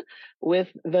common with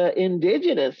the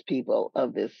indigenous people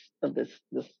of this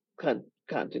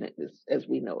continent, as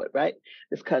we know it, right?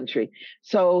 This country.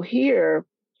 So here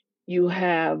you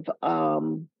have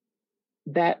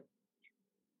that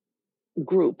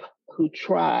group who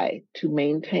try to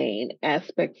maintain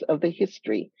aspects of the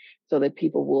history so that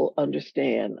people will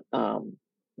understand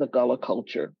the Gullah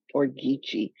culture or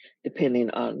Geechee,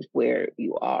 depending on where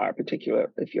you are, particularly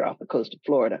if you're off the coast of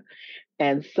Florida.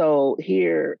 And so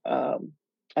here,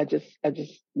 I just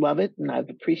love it, and I've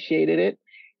appreciated it,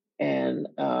 and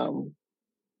I'm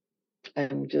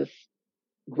just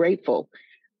grateful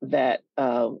that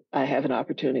I have an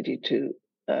opportunity to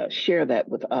share that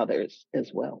with others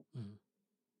as well. Mhm.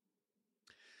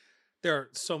 There are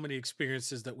so many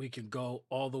experiences that we can go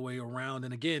all the way around.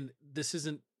 And again, this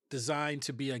isn't designed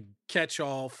to be a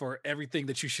catch-all for everything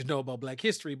that you should know about Black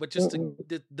history, but just to,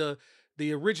 Mm-mm.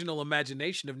 the original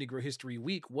imagination of Negro History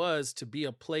Week was to be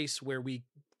a place where we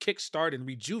kickstart and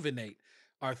rejuvenate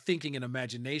our thinking and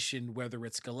imagination, whether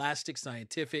it's scholastic,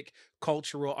 scientific,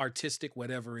 cultural, artistic,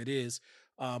 whatever it is,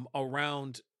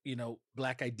 around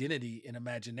Black identity and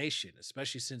imagination,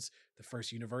 especially since the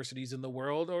first universities in the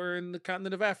world are in the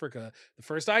continent of Africa. The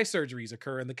first eye surgeries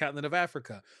occur in the continent of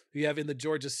Africa. You have in the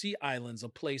Georgia Sea Islands a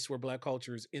place where Black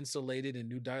culture is insulated and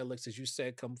new dialects, as you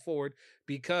said, come forward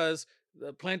because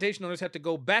the plantation owners have to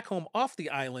go back home off the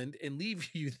island and leave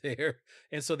you there.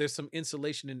 And so there's some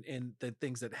insulation in the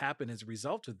things that happen as a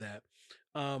result of that.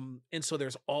 And so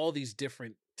there's all these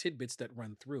different tidbits that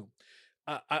run through.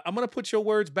 I'm going to put your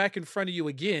words back in front of you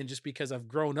again, just because I've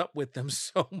grown up with them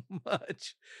so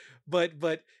much.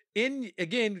 But in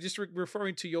again, just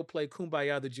referring to your play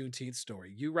Kumbaya, the Juneteenth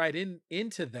story, you write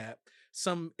into that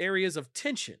some areas of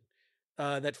tension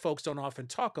that folks don't often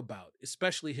talk about,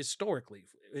 especially historically.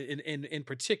 In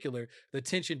particular, the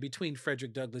tension between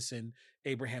Frederick Douglass and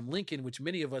Abraham Lincoln, which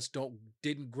many of us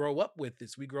didn't grow up with.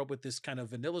 This we grew up with this kind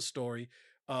of vanilla story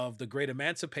of the great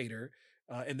emancipator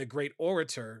and the great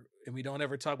orator, and we don't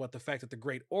ever talk about the fact that the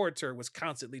great orator was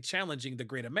constantly challenging the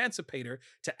great emancipator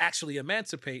to actually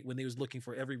emancipate when he was looking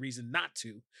for every reason not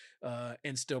to,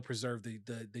 and still preserve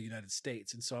the United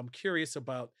States. And so I'm curious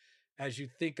about, as you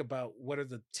think about what are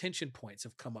the tension points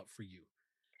have come up for you.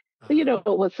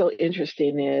 What's so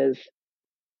interesting is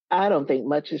I don't think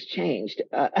much has changed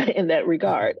in that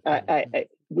regard.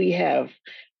 We have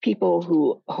people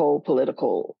who hold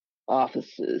political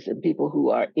offices and people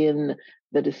who are in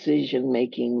the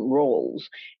decision-making roles,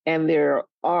 and there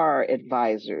are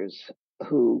advisors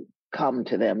who come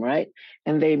to them, right?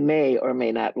 And they may or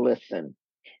may not listen,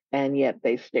 and yet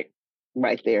they stick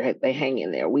right there. They hang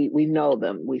in there. We know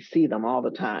them. We see them all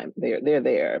the time. They're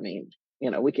there. I mean,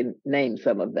 we can name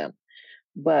some of them.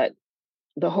 But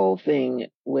the whole thing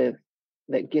with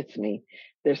that gets me,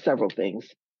 there's several things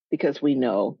because we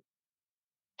know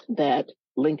that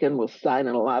Lincoln was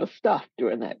signing a lot of stuff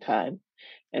during that time.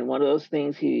 And one of those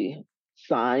things he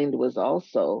signed was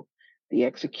also the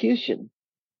execution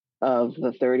of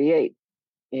the 38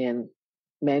 in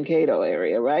Mankato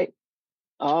area, right?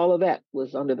 All of that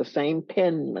was under the same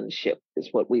penmanship, is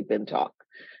what we've been taught.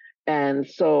 And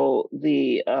so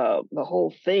the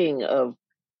whole thing of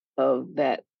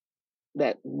that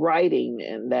writing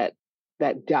and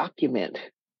that document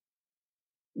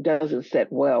doesn't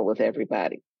set well with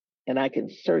everybody. And I can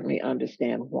certainly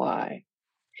understand why.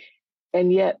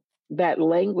 And yet, that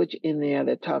language in there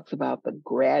that talks about the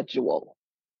gradual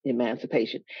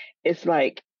emancipation, it's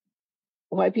like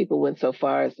white people went so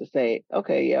far as to say,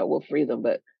 okay, yeah, we'll free them,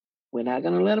 but we're not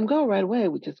going to let them go right away.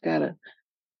 We just got to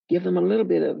give them a little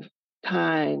bit of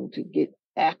time to get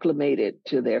acclimated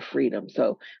to their freedom.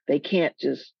 So they can't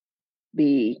just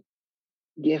be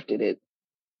gifted it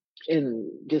and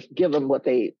just give them what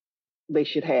they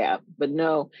should have. But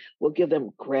no, we'll give them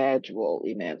gradual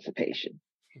emancipation.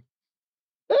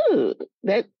 Ooh,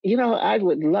 that, I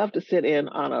would love to sit in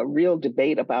on a real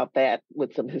debate about that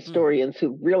with some historians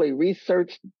who really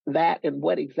researched that and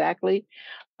what exactly.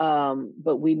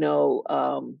 But we know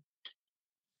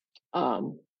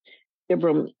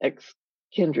Ibram X.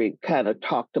 Kendi kind of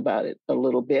talked about it a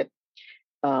little bit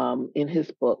in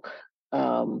his book,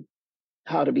 How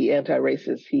to Be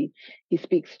Anti-Racist. He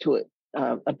speaks to it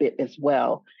a bit as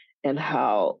well, and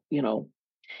how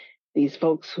these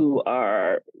folks who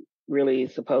are really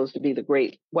supposed to be the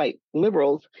great white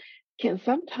liberals can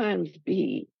sometimes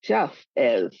be just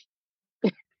as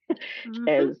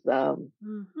as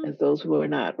those who are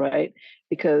not, right?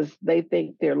 Because they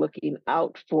think they're looking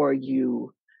out for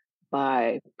you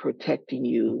by protecting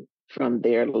you from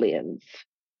their lens.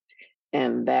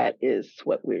 And that is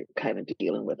what we're kind of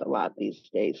dealing with a lot these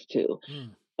days too.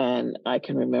 And I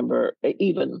can remember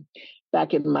even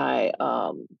back in my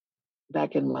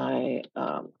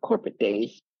corporate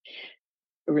days,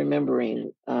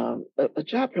 remembering a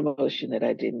job promotion that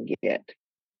I didn't get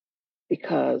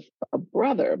because a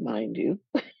brother, mind you,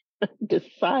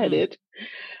 decided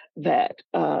that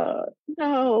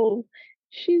no,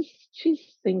 she's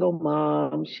single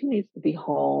mom. She needs to be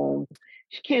home.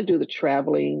 She can't do the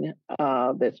traveling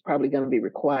that's probably going to be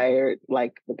required,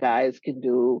 like the guys can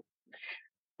do.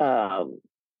 And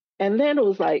then it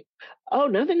was like, oh,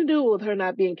 nothing to do with her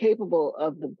not being capable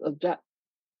of job.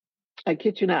 I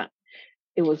kid you not.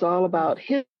 It was all about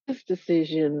his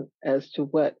decision as to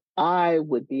what I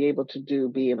would be able to do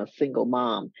being a single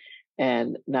mom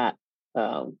and not.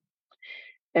 And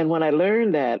when I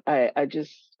learned that, I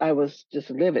was just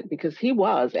livid because he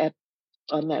was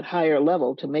on that higher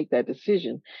level to make that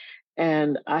decision.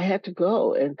 And I had to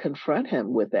go and confront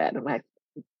him with that. I'm like,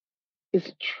 is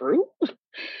it true?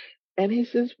 And he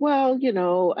says, well,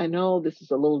 I know this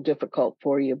is a little difficult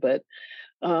for you, but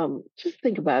just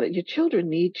think about it. Your children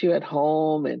need you at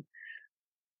home. And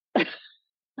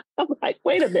I'm like,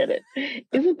 wait a minute.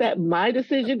 Isn't that my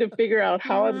decision to figure out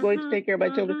how I'm going to take care of my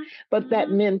children? But that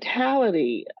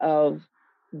mentality of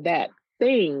that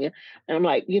thing, and I'm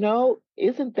like,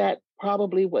 isn't that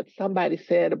probably what somebody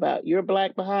said about your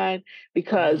Black behind?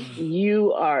 Because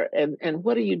you are, and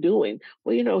what are you doing?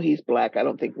 Well, he's Black. I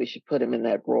don't think we should put him in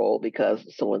that role because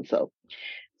so and so.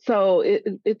 So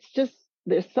it's just,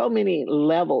 there's so many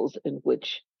levels in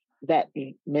which that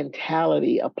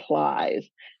mentality applies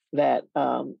that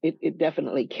it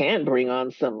definitely can bring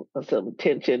on some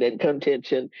tension and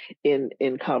contention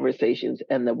in conversations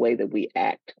and the way that we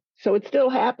act. So it still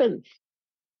happens.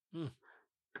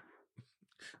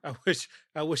 I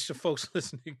wish the folks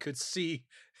listening could see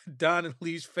Don and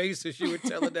Lee's face as you were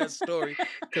telling that story,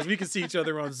 because we can see each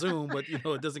other on Zoom, but it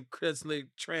doesn't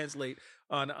translate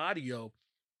on audio.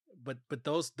 But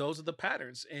those are the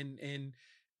patterns, and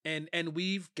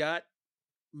we've got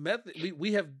method.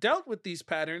 We have dealt with these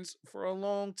patterns for a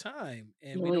long time,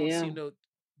 and we don't seem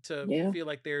to feel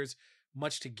like there's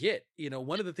much to get.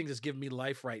 One of the things that's giving me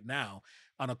life right now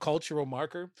on a cultural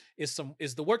marker is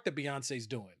the work that Beyonce's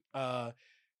doing.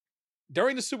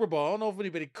 During the Super Bowl, I don't know if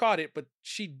anybody caught it, but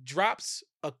she drops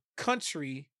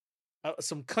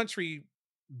some country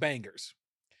bangers,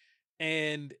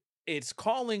 and it's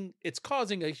causing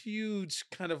a huge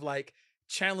kind of like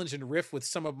challenge and rift with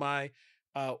some of my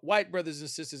white brothers and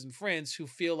sisters and friends who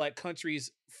feel like country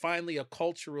is finally a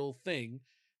cultural thing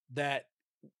that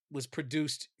was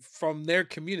produced from their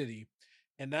community,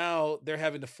 and now they're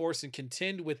having to force and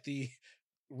contend with the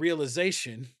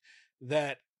realization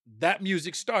that that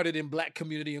music started in Black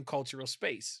community and cultural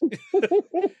space,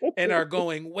 and are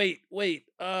going, wait,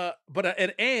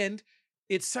 and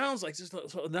it sounds like just,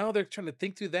 so now they're trying to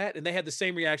think through that, and they had the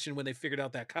same reaction when they figured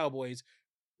out that cowboys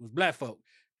was Black folk,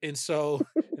 and so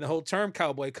and the whole term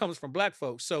cowboy comes from Black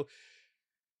folks.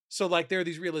 So like there are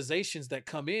these realizations that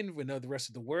come in when the rest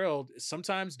of the world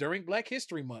sometimes during Black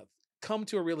History Month come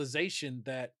to a realization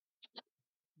that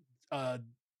uh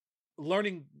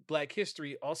learning Black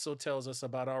history also tells us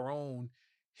about our own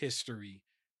history,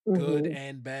 good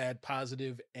and bad,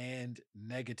 positive and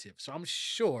negative. So I'm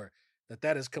sure that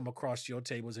that has come across your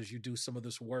tables as you do some of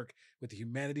this work with the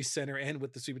Humanities Center and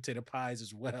with the sweet potato pies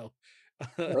as well.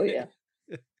 Oh yeah.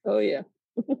 Oh yeah.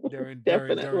 during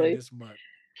Definitely. this month.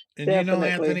 And Definitely.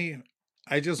 Anthony,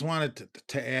 I just wanted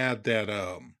to add that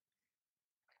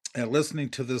and listening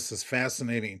to this is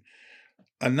fascinating.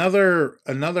 Another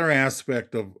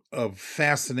aspect of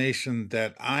fascination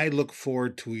that I look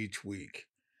forward to each week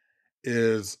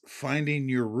is finding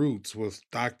your roots with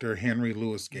Dr. Henry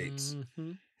Louis Gates,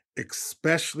 Mm-hmm.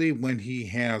 especially when he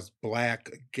has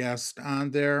Black guests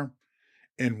on there.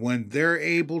 And when they're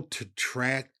able to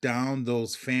track down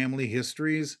those family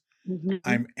histories,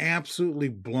 I'm absolutely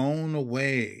blown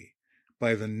away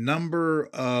by the number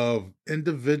of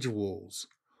individuals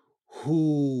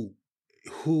who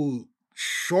who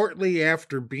shortly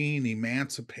after being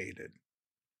emancipated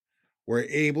were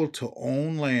able to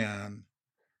own land,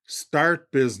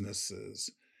 start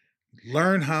businesses,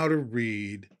 learn how to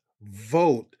read,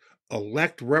 vote,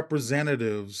 elect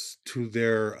representatives to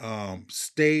their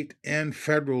state and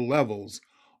federal levels.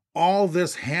 All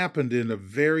this happened in a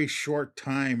very short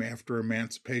time after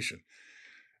emancipation.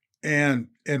 And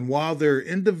while their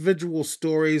individual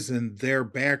stories and their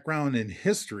background and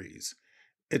histories,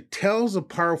 it tells a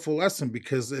powerful lesson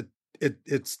because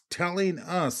it's telling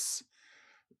us,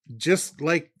 just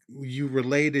like you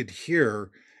related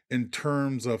here in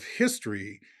terms of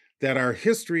history, that our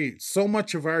history, so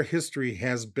much of our history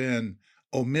has been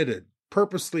omitted,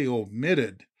 purposely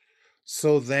omitted,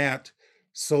 so that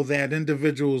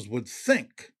individuals would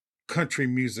think country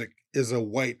music is a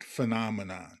white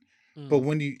phenomenon. But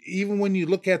Mm. when you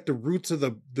look at the roots of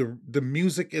the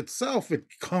music itself,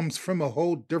 it comes from a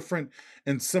whole different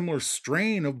and similar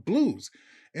strain of blues.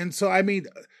 And so I mean,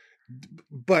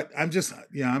 but I'm just,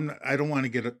 I don't want to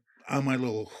get on my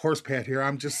little horse pad here.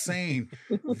 I'm just saying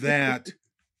that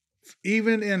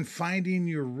even in finding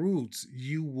your roots,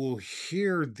 you will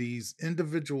hear these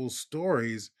individual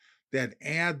stories that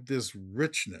add this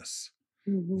richness.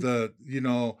 The,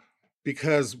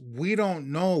 because we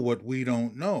don't know what we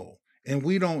don't know. And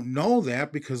we don't know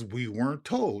that because we weren't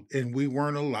told and we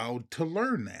weren't allowed to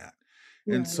learn that.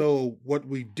 And Right. so what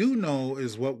we do know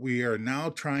is what we are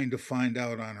now trying to find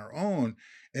out on our own.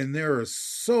 And there is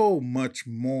so much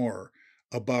more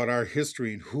about our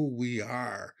history and who we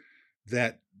are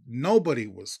that nobody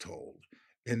was told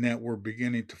and that we're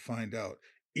beginning to find out.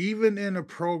 Even in a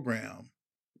program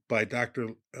by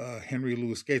Dr. Henry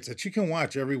Louis Gates that you can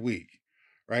watch every week,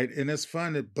 right? And it's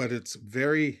fun, but it's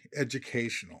very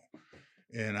educational.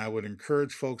 And I would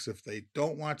encourage folks, if they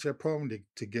don't watch that program,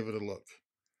 to give it a look.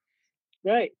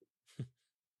 Right.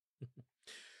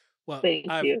 Well, Thank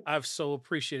you. I've so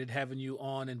appreciated having you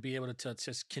on and be able to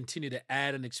just continue to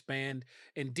add and expand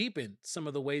and deepen some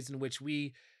of the ways in which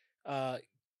we uh,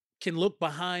 can look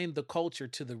behind the culture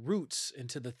to the roots and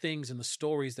to the things and the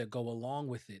stories that go along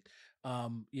with it.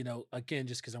 Again,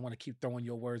 just because I want to keep throwing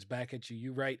your words back at you,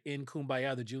 you write in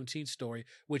Kumbaya, the Juneteenth story,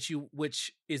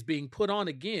 which is being put on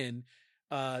again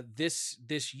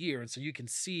this year, and so you can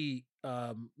see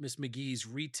Miss McGee's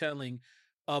retelling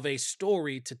of a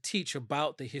story to teach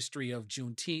about the history of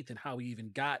Juneteenth and how we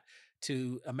even got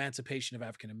to emancipation of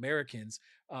African Americans.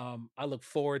 I look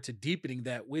forward to deepening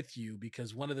that with you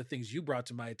because one of the things you brought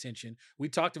to my attention, we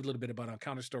talked a little bit about on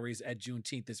Counter Stories at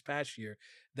Juneteenth this past year,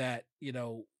 that,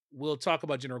 we'll talk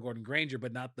about General Gordon Granger,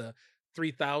 but not the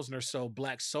 3,000 or so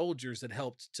Black soldiers that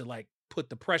helped to like put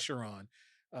the pressure on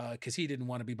because he didn't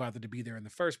want to be bothered to be there in the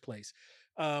first place.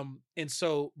 And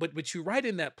so, but you write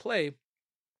in that play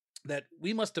that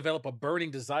we must develop a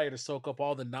burning desire to soak up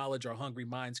all the knowledge our hungry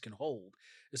minds can hold,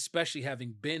 especially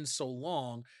having been so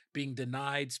long being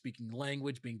denied speaking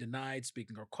language, being denied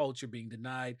speaking our culture, being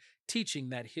denied teaching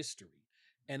that history.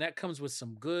 And that comes with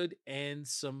some good and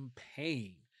some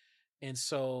pain. And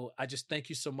so I just thank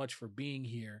you so much for being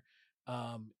here,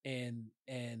 and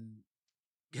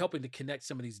helping to connect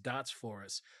some of these dots for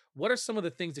us. What are some of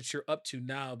the things that you're up to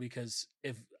now? Because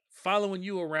if following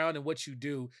you around and what you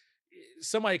do,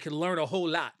 somebody can learn a whole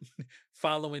lot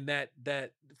following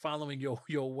following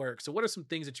your work. So what are some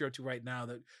things that you're up to right now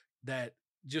that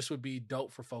just would be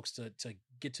dope for folks to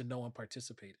get to know and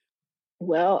participate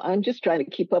Well, I'm just trying to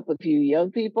keep up with you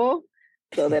young people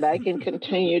so that I can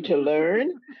continue to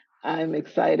learn. I'm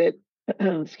excited,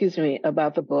 excuse me,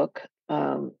 about the book.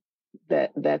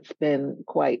 That's been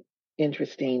quite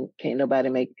interesting. Can't nobody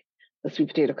make a sweet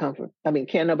potato comfort. I mean,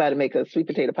 can't nobody make a sweet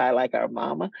potato pie like our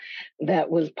mama.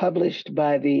 That was published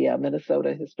by the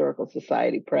Minnesota Historical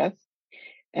Society Press,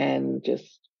 and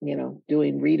just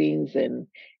doing readings and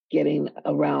getting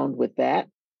around with that.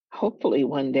 Hopefully,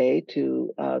 one day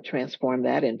to transform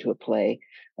that into a play,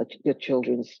 a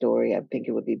children's story. I think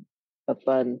it would be a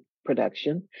fun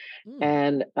production. it.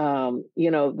 And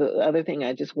the other thing,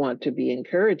 I just want to be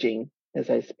encouraging as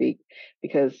I speak,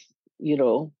 because you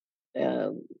know.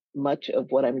 Much of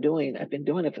what I'm doing, I've been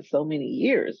doing it for so many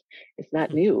years. It's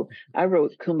not new. I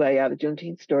wrote Kumbaya, the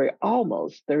Juneteenth story,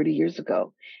 almost 30 years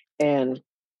ago. And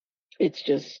it's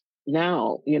just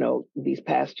now, these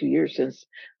past 2 years since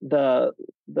the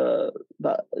the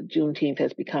Juneteenth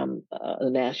has become a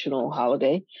national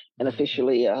holiday and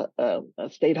officially a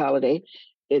state holiday.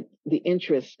 The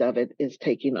interest of it is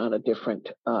taking on a different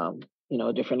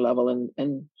a different level,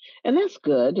 and that's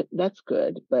good. That's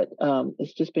good. But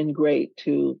it's just been great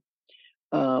to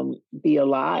be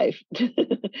alive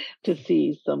to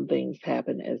see some things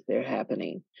happen as they're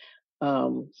happening.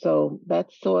 So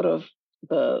that's sort of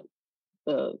the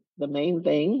the main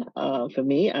thing for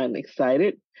me. I'm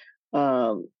excited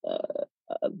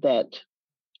that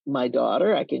my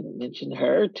daughter, I can mention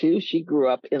her too. She grew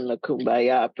up in the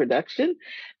Kumbaya production,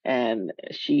 and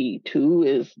she too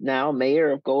is now mayor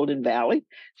of Golden Valley.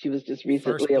 She was just First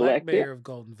recently black elected. mayor of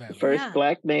Golden Valley. First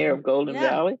black mayor of Golden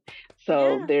Valley.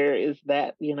 So there is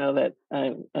that, that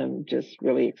I'm just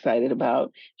really excited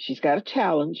about. She's got a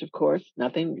challenge, of course.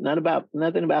 Nothing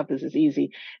about this is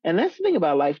easy. And that's the thing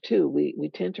about life too. We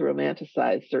tend to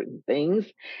romanticize certain things.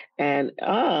 And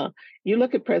you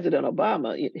look at President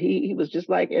Obama, he was just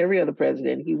like every other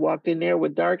president. He walked in there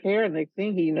with dark hair, and next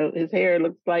thing his hair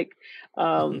looks like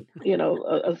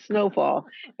a snowfall.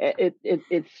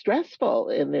 It's stressful,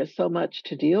 and there's so much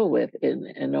to deal with,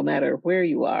 and no matter where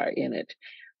you are in it.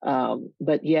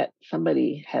 But yet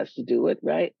somebody has to do it,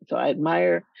 right? So I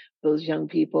admire those young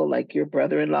people like your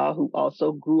brother-in-law, who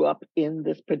also grew up in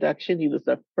this production. He was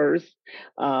the first,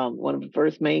 one of the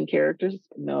first main characters,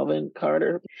 Melvin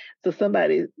Carter. So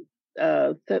somebody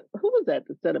said, who was that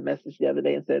sent a message the other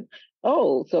day and said,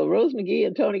 "Oh, so Rose McGee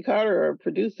and Tony Carter are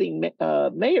producing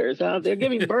mayors, huh? They're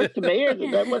giving birth to mayors.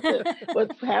 Is that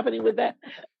what's happening with that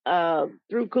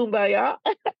through Kumbaya?"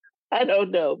 I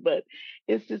don't know, but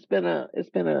it's just been a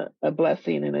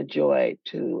blessing and a joy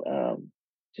to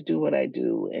do what I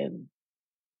do, and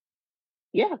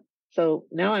yeah. So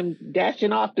now I'm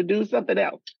dashing off to do something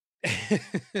else.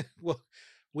 Well,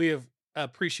 we have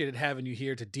appreciated having you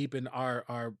here to deepen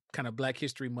our kind of Black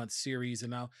History Month series,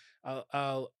 and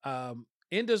I'll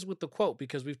end us with the quote,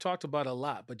 because we've talked about a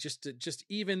lot, but just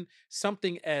even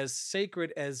something as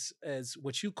sacred as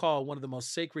what you call one of the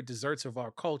most sacred desserts of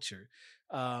our culture,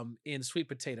 in sweet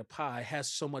potato pie, has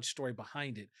so much story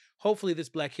behind it. Hopefully this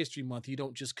Black History Month, you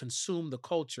don't just consume the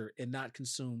culture and not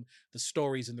consume the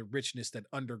stories and the richness that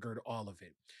undergird all of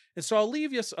it. And so I'll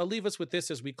leave us with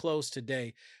this as we close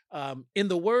today. In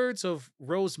the words of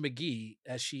Rose McGee,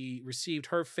 as she received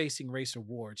her Facing Race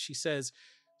award, she says,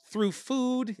 "Through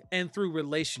food and through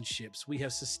relationships, we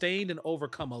have sustained and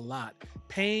overcome a lot.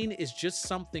 Pain is just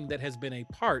something that has been a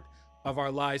part of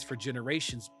our lives for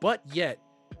generations, but yet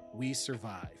we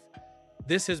survive."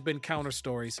 This has been Counter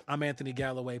Stories. I'm Anthony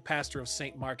Galloway, pastor of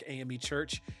St. Mark AME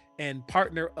Church and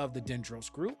partner of the Dendros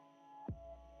Group.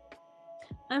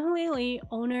 I'm Haley,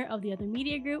 owner of the Other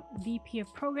Media Group, VP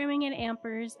of Programming at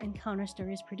Ampers, and Counter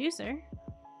Stories producer.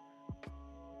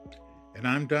 And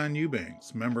I'm Don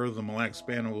Eubanks, member of the Mille Lacs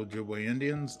Band of Ojibwe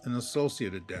Indians and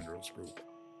associate at Dendros Group.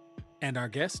 And our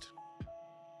guest?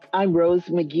 I'm Rose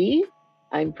McGee.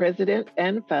 I'm president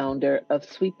and founder of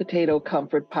Sweet Potato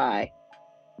Comfort Pie.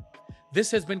 This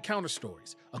has been Counter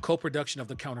Stories, a co-production of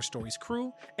the Counter Stories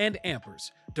crew and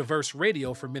Ampers, diverse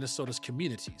radio for Minnesota's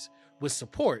communities, with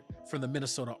support from the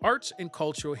Minnesota Arts and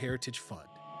Cultural Heritage Fund.